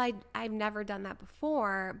like, well, I've never done that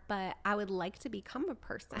before, but I would like to become a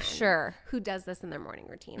person who does this in their morning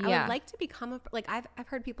routine. I would like to become I've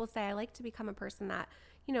heard people say, I like to become a person that,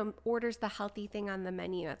 orders the healthy thing on the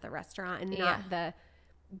menu at the restaurant and not the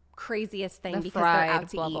craziest thing because fried, they're out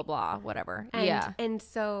to blah, eat. blah, blah, whatever. And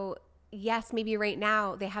so, yes, maybe right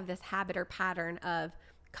now they have this habit or pattern of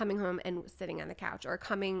coming home and sitting on the couch or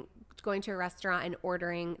going to a restaurant and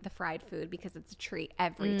ordering the fried food because it's a treat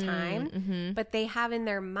every time. But they have in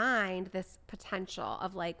their mind this potential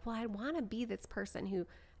of like, well, I want to be this person who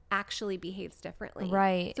actually behaves differently.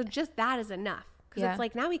 Right. So just that is enough. Because it's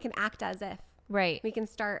like, now we can act as if Right. We can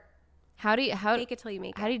start. Fake it till you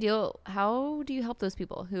make it. How do you help those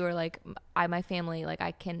people who are like, my family, like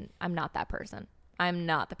I'm not that person. I'm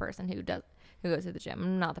not the person who goes to the gym.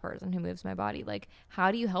 I'm not the person who moves my body. Like,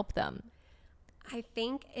 how do you help them? I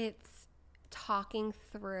think it's talking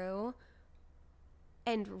through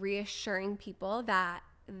and reassuring people that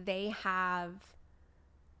they're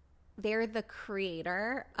the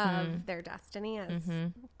creator of their destiny, as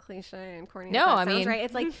cliche and corny as that sounds, right?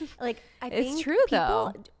 It's like I think it's true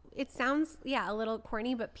though. It sounds, a little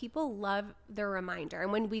corny, but people love the reminder.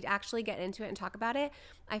 And when we actually get into it and talk about it,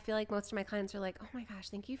 I feel like most of my clients are like, oh my gosh,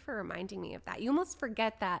 thank you for reminding me of that. You almost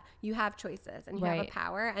forget that you have choices and you have a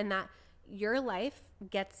power, and that your life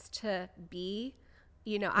gets to be,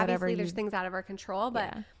 obviously there's things out of our control,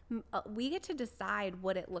 but we get to decide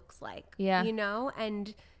what it looks like,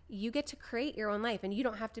 and you get to create your own life, and you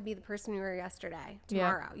don't have to be the person you were yesterday,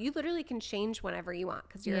 tomorrow. You literally can change whenever you want,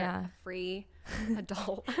 because you're a free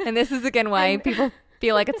adult. And this is again why people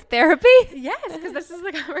feel like it's therapy. Yes, because this is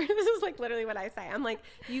like literally what I say. I'm like,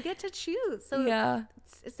 you get to choose. So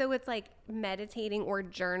so it's like meditating or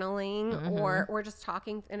journaling or just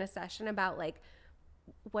talking in a session about like,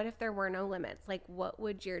 what if there were no limits? Like, what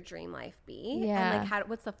would your dream life be? And like,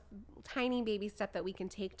 what's the tiny baby step that we can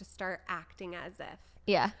take to start acting as if?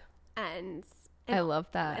 Yeah. And I love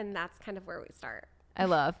that. And that's kind of where we start. I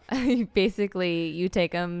love. Basically, you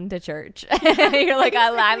take them to church. You're like,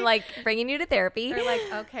 I'm like bringing you to therapy. They're like,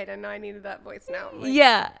 okay, didn't know I needed that voice note.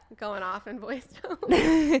 Like, going off in voice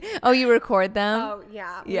notes. Oh, you record them? Oh,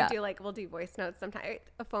 yeah. We'll do voice notes sometimes,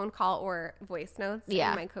 a phone call or voice notes in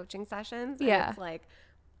my coaching sessions. And it's like,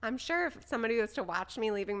 I'm sure if somebody was to watch me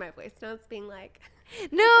leaving my voice notes being like...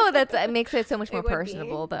 No, it makes it so much more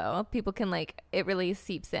personable, though. People can it really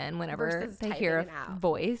seeps in whenever they hear a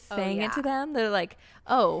voice saying it to them. They're like,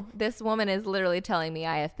 oh, this woman is literally telling me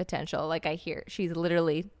I have potential. Like, she's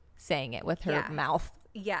literally saying it with her mouth.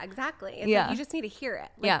 Yeah, exactly. It's like, you just need to hear it.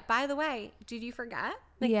 Like, by the way, did you forget?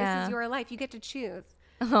 Like, this is your life. You get to choose.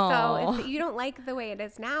 Aww. So if you don't like the way it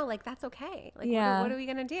is now, like, that's okay. Like, what are we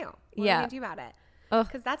going to do? What are we going to do about it?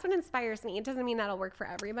 Because that's what inspires me. It doesn't mean that'll work for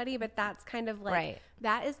everybody, but that's kind of like,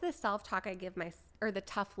 that is the self-talk I give or the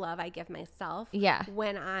tough love I give myself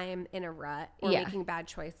when I'm in a rut or making bad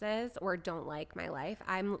choices or don't like my life.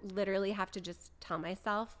 I'm literally have to just tell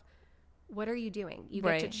myself, what are you doing? You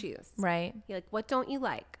get to choose. Right. You're like, what don't you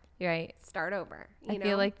like? Right. Start over. I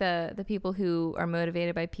feel like the people who are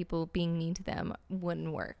motivated by people being mean to them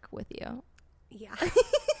wouldn't work with you. Yeah.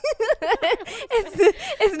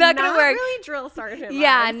 it's not gonna work. Really drill sergeant.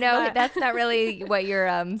 Yeah, no, that's not really what you're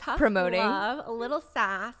promoting. Love, a little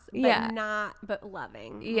sass, but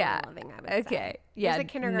loving. Yeah, loving, I would say. Yeah, there's a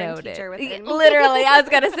kindergarten teacher within me. Literally, I was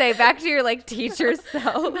gonna say back to your teacher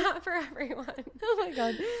self. Not for everyone. Oh my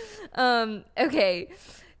god. Okay.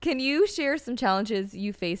 Can you share some challenges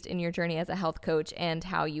you faced in your journey as a health coach and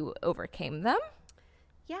how you overcame them?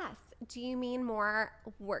 Yes. Do you mean more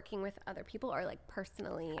working with other people or like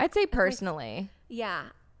personally? I'd say personally. Yeah.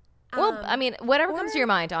 Well, I mean, whatever comes to your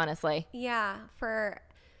mind, honestly. Yeah. For,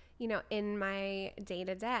 in my day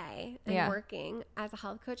to day and working as a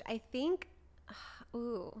health coach, I think,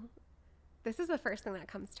 this is the first thing that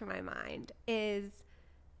comes to my mind is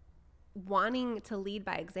wanting to lead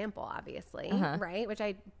by example, obviously, right? Which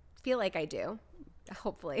I feel like I do,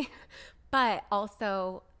 hopefully, but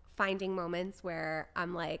also finding moments where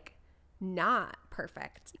I'm like, not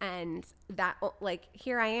perfect, and that like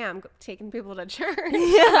here I am taking people to church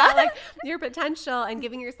about like your potential and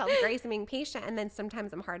giving yourself grace and being patient, and then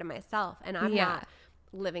sometimes I'm hard on myself and I'm not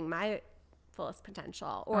living my fullest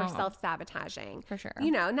potential or self-sabotaging for sure,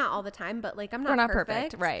 not all the time, but like we're not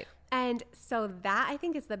perfect, right? And so that I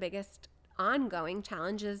think is the biggest ongoing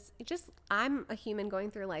challenge is just I'm a human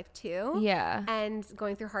going through life too, and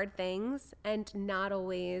going through hard things and not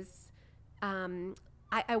always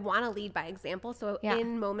I want to lead by example. So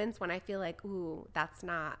in moments when I feel like, ooh, that's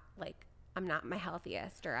not like, I'm not my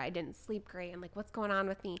healthiest or I didn't sleep great. I'm like, what's going on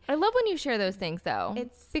with me? I love when you share those things though.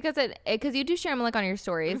 It's because you do share them like on your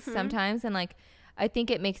stories sometimes. And like, I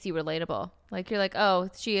think it makes you relatable. Like you're like, oh,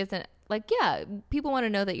 she isn't like, people want to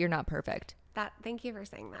know that you're not perfect. Thank you for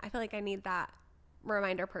saying that. I feel like I need that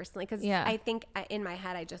reminder personally. Cause I think in my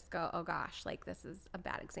head, I just go, oh gosh, like this is a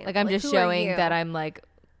bad example. Like I'm just showing that I'm like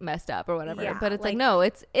messed up or whatever, but it's like no,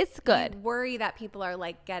 it's good. You worry that people are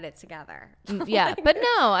like, get it together. But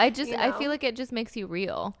no, I feel like it just makes you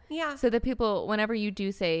real, so that people, whenever you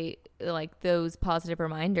do say like those positive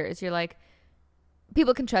reminders, you're like,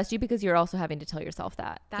 people can trust you because you're also having to tell yourself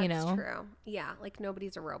that's true. Like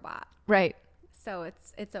nobody's a robot, right? So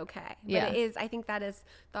it's okay. Yeah. But it is, I think that is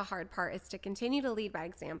the hard part, is to continue to lead by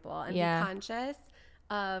example and be conscious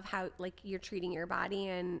of how like you're treating your body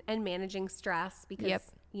and managing stress, because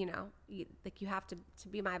you know, you have to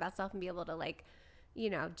be my best self and be able to like, you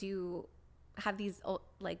know, have these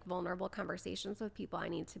like vulnerable conversations with people. I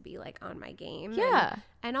need to be like on my game.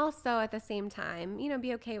 And also at the same time, you know,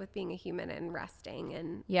 be okay with being a human and resting.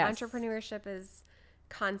 And entrepreneurship is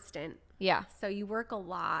constant. Yeah. So you work a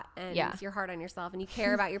lot and you're hard on yourself and you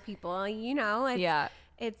care about your people. You know,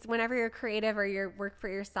 it's whenever you're creative or you work for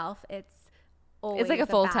yourself, it's always like a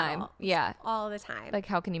full time. All the time. Like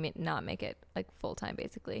how can you not make it like full time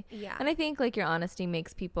basically? Yeah. And I think like your honesty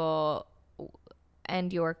makes people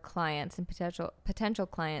and your clients and potential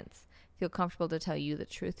clients feel comfortable to tell you the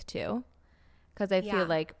truth too. Because I feel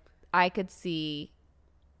like I could see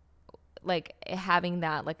like having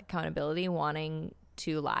that like accountability, wanting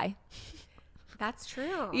to lie. That's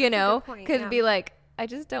true. You know, could be like, I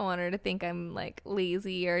just don't want her to think I'm like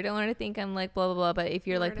lazy, or I don't want her to think I'm like blah blah blah. But if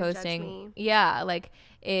you're like posting, like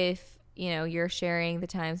if you know you're sharing the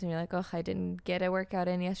times and you're like, oh, I didn't get a workout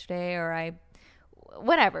in yesterday, or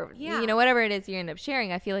whatever, you know, whatever it is you end up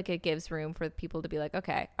sharing, I feel like it gives room for people to be like,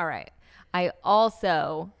 okay, all right, I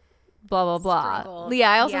also blah blah blah. Struggled.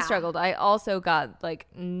 I also struggled. I also got like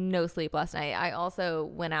no sleep last night. I also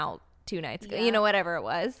went out 2 nights ago. You know, whatever it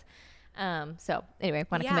was. So anyway,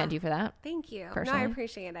 want to commend you for that. Thank you. Personally. No, I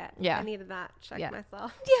appreciate it. Yeah. I needed that check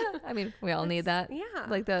myself. I mean, we all need that. Yeah.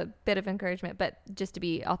 Like the bit of encouragement, but just to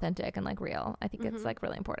be authentic and like real. I think it's like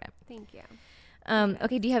really important. Thank you.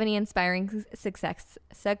 Okay. Do you have any inspiring success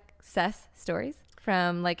stories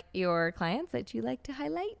from like your clients that you like to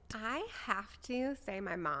highlight? I have to say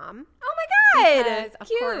my mom. Oh my God. Because of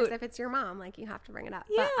course, if it's your mom, like you have to bring it up.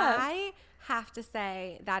 Yeah. But I have to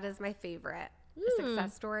say that is my favorite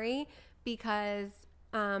success story, because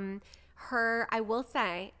I will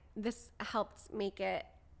say this helped make it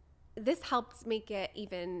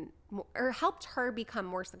even more, or helped her become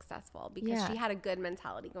more successful, because she had a good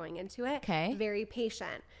mentality going into it. Okay. Very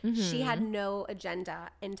patient. She had no agenda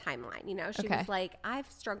and timeline. You know, she was like, I've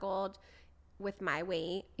struggled with my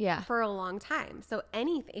weight for a long time. So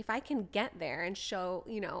if I can get there and show,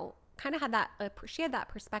 you know, kind of had that, she had that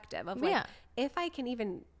perspective of like, if I can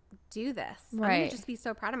even do this, I'm going to just be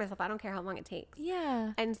so proud of myself. I don't care how long it takes.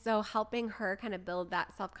 Yeah. And so helping her kind of build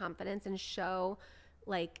that self-confidence and show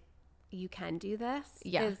like, you can do this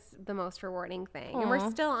is the most rewarding thing. Aww. And we're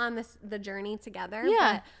still on the journey together.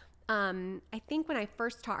 Yeah. But I think when I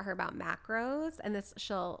first taught her about macros, and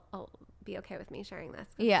she'll be okay with me sharing this.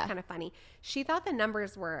 It's kind of funny. She thought the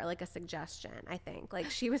numbers were like a suggestion, I think. Like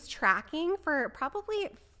she was tracking for probably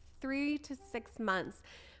 3 to 6 months,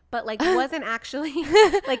 but like wasn't actually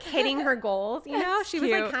like hitting her goals, you know? She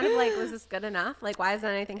was like kind of like, was this good enough? Like, why isn't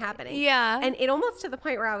anything happening? Yeah. And it almost to the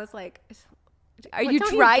point where I was like, are you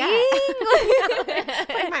trying?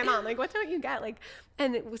 Like my mom, like, what don't you get? Like,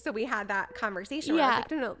 and so we had that conversation where I was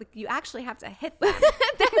like, no, like, you actually have to hit them.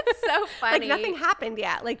 That's so funny. Like nothing happened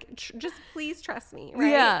yet. Like, just please trust me.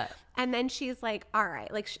 Right. Yeah. And then she's like, all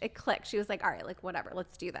right, like it clicked. She was like, all right, like whatever,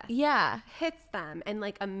 let's do this. Yeah. Hits them. And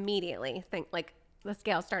like immediately like the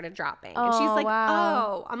scale started dropping. And she's like,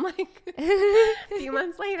 wow. Oh, I'm like a few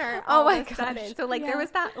months later. Oh my gosh. So like there was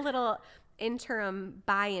that little interim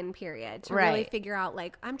buy-in period to really figure out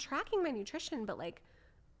like, I'm tracking my nutrition, but like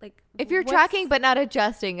if you're tracking but not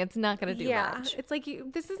adjusting, it's not going to do much. It's like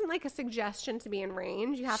this isn't like a suggestion to be in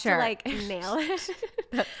range. You have to like nail it.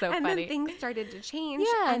 That's so funny. And then things started to change.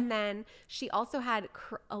 Yeah. And then she also had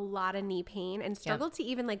a lot of knee pain and struggled to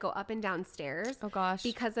even like go up and down stairs. Oh gosh.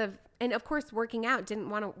 Because of, and of course working out,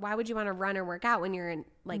 why would you want to run or work out when you're in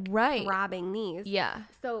like throbbing knees? Yeah.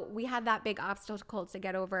 So we had that big obstacle to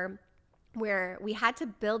get over, where we had to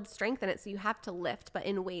build strength in it. So you have to lift, but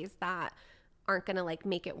in ways that aren't going to like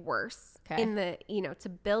make it worse in the, you know, to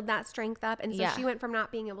build that strength up. And so she went from not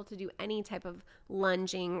being able to do any type of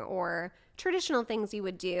lunging or traditional things you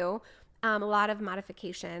would do, a lot of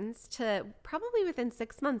modifications, to probably within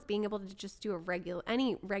 6 months being able to just do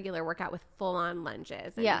any regular workout with full on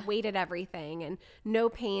lunges and weighted everything and no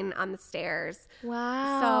pain on the stairs.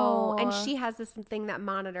 Wow. So, and she has this thing that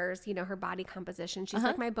monitors, you know, her body composition. She's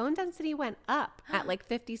like, my bone density went up at like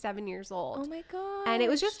 57 years old. Oh my God. And it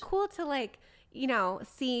was just cool to like, you know,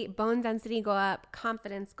 see bone density go up,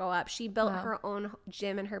 confidence go up. She built her own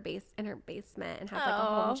gym in her basement and has like a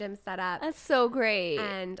home gym set up. That's so great.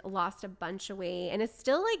 And lost a bunch of weight and is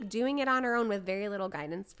still like doing it on her own with very little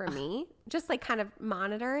guidance from me, just like kind of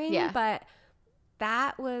monitoring. Yeah. But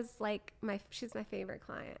that was like she's my favorite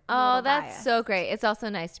client. Oh, that's so great. It's also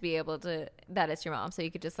nice to be able to, that it's your mom, so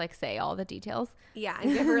you could just like say all the details. Yeah,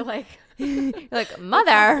 and give her like, like,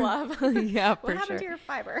 mother. Love. Yeah, for what happened sure. to your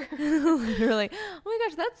fiber? Literally. Oh my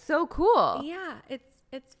gosh, that's so cool. Yeah,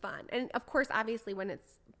 it's fun. And of course, obviously when it's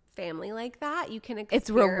family like that, you can experiment. It's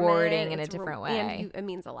rewarding in a different way. And it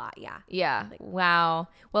means a lot. Yeah. Yeah. Like, wow.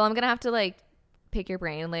 Well, I'm going to have to like pick your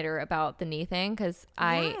brain later about the knee thing, because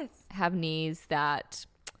I have knees that,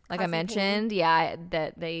 like I mentioned,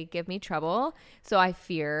 that they give me trouble. So I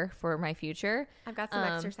fear for my future. I've got some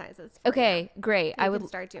exercises. Okay, great. I would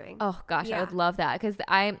start doing. Oh gosh, I would love that, because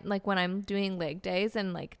I like when I'm doing leg days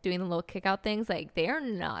and like doing the little kick out things, like they are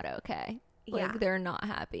not okay. Like they're not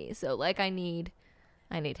happy. So like I need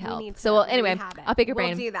help. So well, anyway, I'll pick your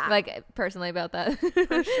brain do that. like personally about that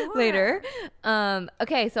For sure. later.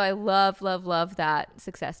 Okay, so I love that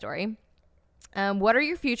success story. What are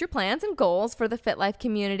your future plans and goals for the Fit Life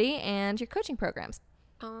community and your coaching programs?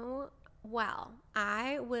 Oh, well,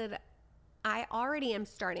 I already am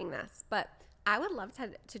starting this, but I would love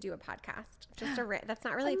to do a podcast. That's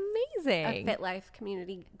not really amazing a Fit Life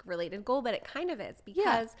community related goal, but it kind of is,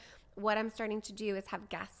 because what I'm starting to do is have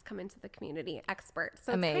guests come into the community, experts.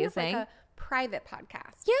 So it's kind of like a private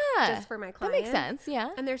podcast. Yeah. Just for my clients. That makes sense.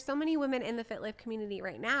 Yeah. And there's so many women in the Fit Life community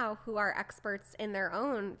right now who are experts in their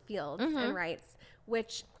own fields and rights,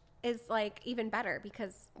 which is like even better,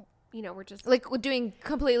 because, you know, we're just like we're doing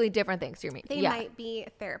completely different things. You mean they might be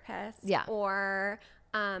therapists or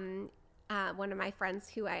one of my friends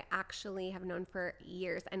who I actually have known for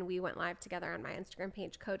years, and we went live together on my Instagram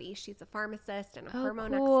page, Cody. She's a pharmacist and a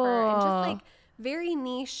hormone expert, and just like very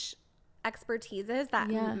niche expertises that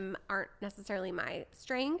aren't necessarily my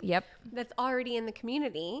strength. Yep. That's already in the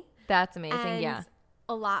community. That's amazing. And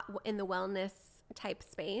a lot in the wellness type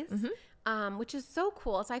space. Which is so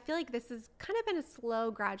cool. So I feel like this has kind of been a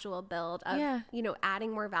slow, gradual build of, you know,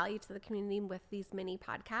 adding more value to the community with these mini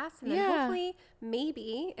podcasts. And then hopefully,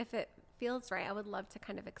 maybe if it feels right, I would love to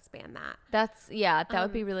kind of expand that. That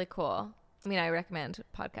would be really cool. I mean, I recommend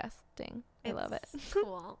podcasting. I love it.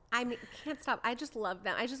 Cool. I mean, can't stop. I just love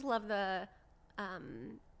them. I just love the,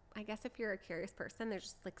 I guess if you're a curious person, there's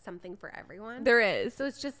just like something for everyone. There is. So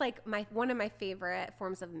it's just like one of my favorite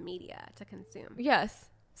forms of media to consume. Yes.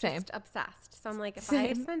 Same. Just obsessed. So I'm like, if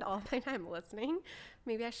I spend all my time listening,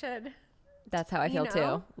 maybe I should. That's how I feel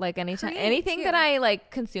too. Like anything that I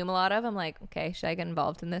like consume a lot of, I'm like, okay, should I get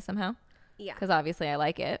involved in this somehow? Yeah. Because obviously I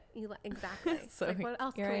like it. Exactly. So like, what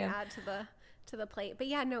else can we add to the plate? But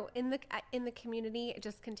yeah, no, in the community,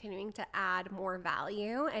 just continuing to add more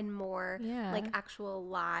value and more like actual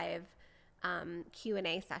live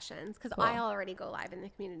Q&A sessions, because I already go live in the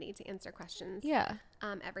community to answer questions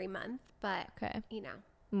every month, but you know,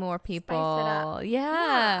 more people. Spice it up.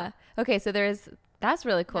 Yeah. Okay, so that's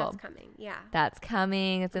really cool. That's coming. Yeah. That's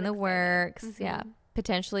coming. It's in the works. Yeah.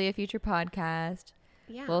 Potentially a future podcast.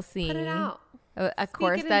 Yeah. We'll see. Put it out. Of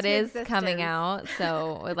course that is coming out.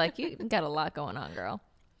 So like you got a lot going on, girl.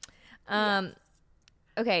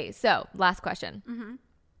 Okay, so last question.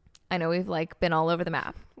 I know we've like been all over the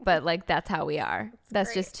map, but like that's how we are.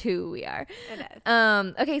 That's just who we are. It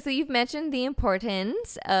is. Okay, so you've mentioned the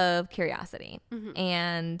importance of curiosity,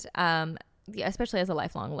 and especially as a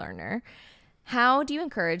lifelong learner. How do you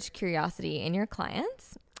encourage curiosity in your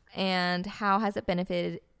clients, and how has it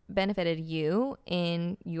benefited you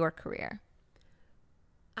in your career?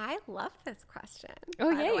 I love this question. Oh,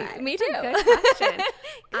 yay. Me too. Good question.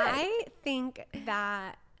 I think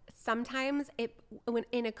that sometimes when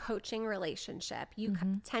in a coaching relationship, you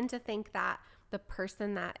tend to think that the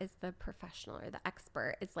person that is the professional or the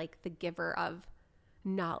expert is like the giver of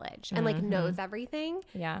knowledge and like knows everything.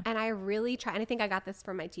 Yeah. And I really try, and I think I got this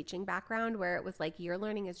from my teaching background, where it was like your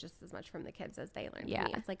learning is just as much from the kids as they learn from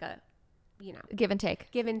you. It's like a, you know, give and take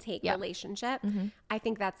relationship. I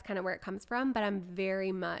think that's kind of where it comes from, but I'm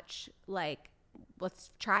very much like, let's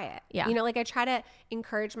try it. Yeah. You know, like I try to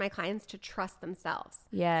encourage my clients to trust themselves.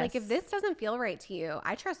 Yes. Like if this doesn't feel right to you,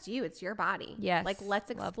 I trust you. It's your body. Yes. Like let's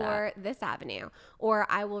explore this avenue. Or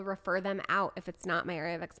I will refer them out if it's not my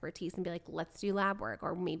area of expertise and be like, let's do lab work,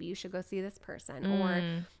 or maybe you should go see this person.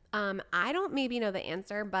 Or I don't maybe know the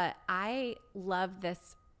answer, but I love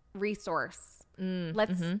this resource.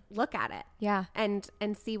 Let's look at it. Yeah. And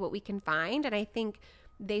see what we can find. And I think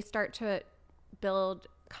they start to build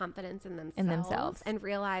confidence in themselves and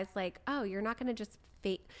realize like, oh, you're not going to just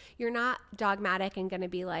fake. You're not dogmatic and going to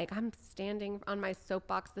be like, I'm standing on my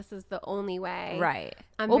soapbox. This is the only way. Right.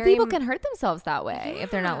 People can hurt themselves that way if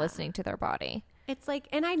they're not listening to their body. It's like,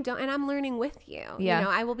 and I'm learning with you. Yeah. You know,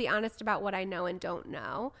 I will be honest about what I know and don't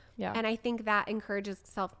know. Yeah. And I think that encourages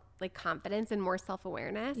like confidence and more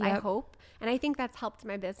self-awareness. Yep. I hope. And I think that's helped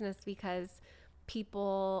my business because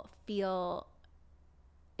people feel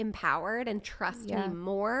empowered and trust me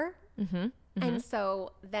more. And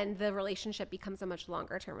so then the relationship becomes a much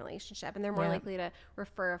longer term relationship, and they're more likely to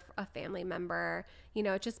refer a family member. You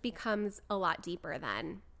know, it just becomes a lot deeper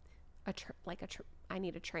than I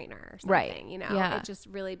need a trainer or something, right. You know, it just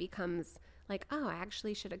really becomes like, oh, I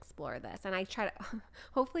actually should explore this. And I try to,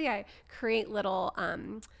 hopefully I create little,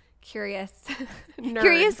 curious nerds.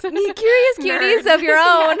 Curious cuties of your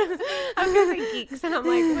own. Yes. I was going to say geeks, and I'm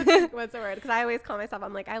like, what's the word? Because I always call myself,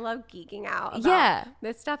 I'm like, I love geeking out about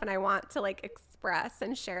this stuff, and I want to like express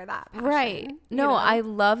and share that passion. Right. No, I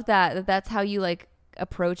love that. That's how you like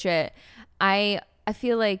approach it. I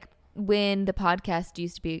feel like when the podcast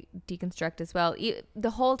used to be Deconstruct as well,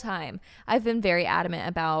 the whole time I've been very adamant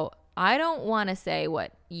about, I don't want to say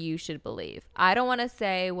what you should believe. I don't want to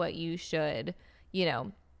say what you should, you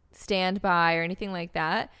know, stand by or anything like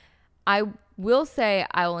that. I will say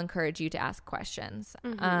I will encourage you to ask questions,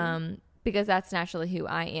 because that's naturally who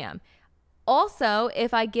I am. Also,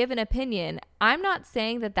 if I give an opinion, I'm not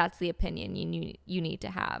saying that that's the opinion you need to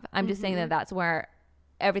have. I'm just saying that that's where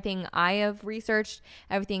everything I have researched,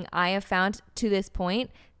 everything I have found to this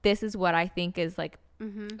point, this is what I think is like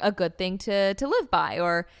a good thing to live by,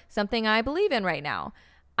 or something I believe in right now.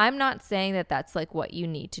 I'm not saying that that's like what you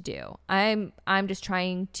need to do. I'm just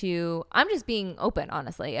being open,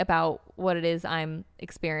 honestly, about what it is I'm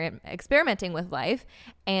experimenting with life,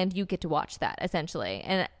 and you get to watch that essentially.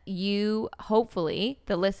 And you, hopefully,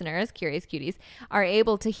 the listeners, Curious Cuties, are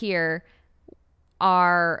able to hear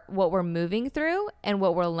what we're moving through and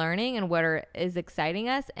what we're learning and what is exciting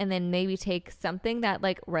us, and then maybe take something that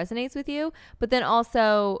like resonates with you, but then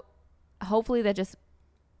also hopefully that just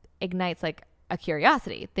ignites like a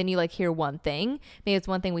curiosity. Then you like hear one thing, maybe it's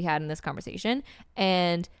one thing we had in this conversation,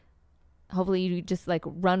 and hopefully you just like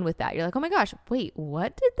run with that. You're like, oh my gosh, wait,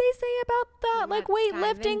 what did they say about that? Like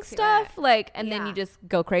weightlifting stuff? Like, and then you just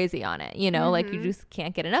go crazy on it, you know, like you just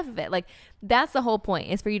can't get enough of it. Like that's the whole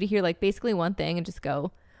point, is for you to hear like basically one thing and just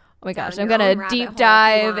go, oh my gosh, I'm going to deep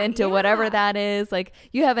dive into whatever that is. Like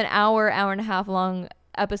you have an hour and a half long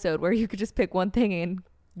episode where you could just pick one thing and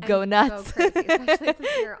go nuts. Go crazy, especially since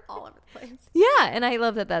you're all over the place. Yeah. And I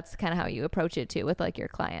love that that's kind of how you approach it too with like your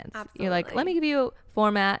clients. Absolutely. You're like, let me give you a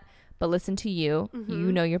format, but listen to you.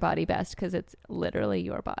 You know your body best, because it's literally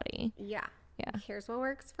your body. Yeah. Here's what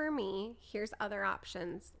works for me. Here's other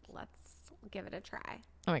options. Let's give it a try.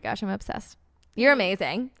 Oh my gosh, I'm obsessed. You're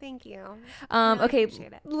amazing. Thank you. Okay,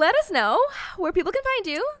 appreciate it. let us know where people can find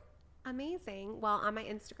you. Amazing. Well, on my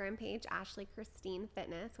Instagram page, Ashley Christine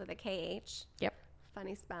Fitness with a KH. Yep.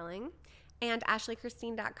 Funny spelling. And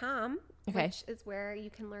ashleychristine.com, which is where you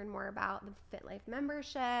can learn more about the Fit Life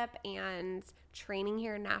membership and training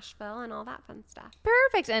here in Nashville and all that fun stuff.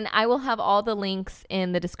 Perfect. And I will have all the links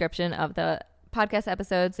in the description of the podcast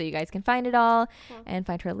episode, so you guys can find it all and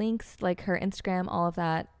find her links, like her Instagram, all of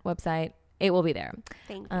that, website. It will be there.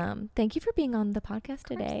 Thank you. Thank you for being on the podcast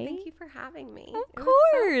today. Thank you for having me. Of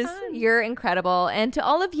course. So you're incredible. And to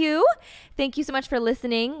all of you, thank you so much for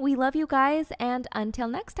listening. We love you guys. And until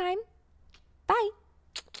next time.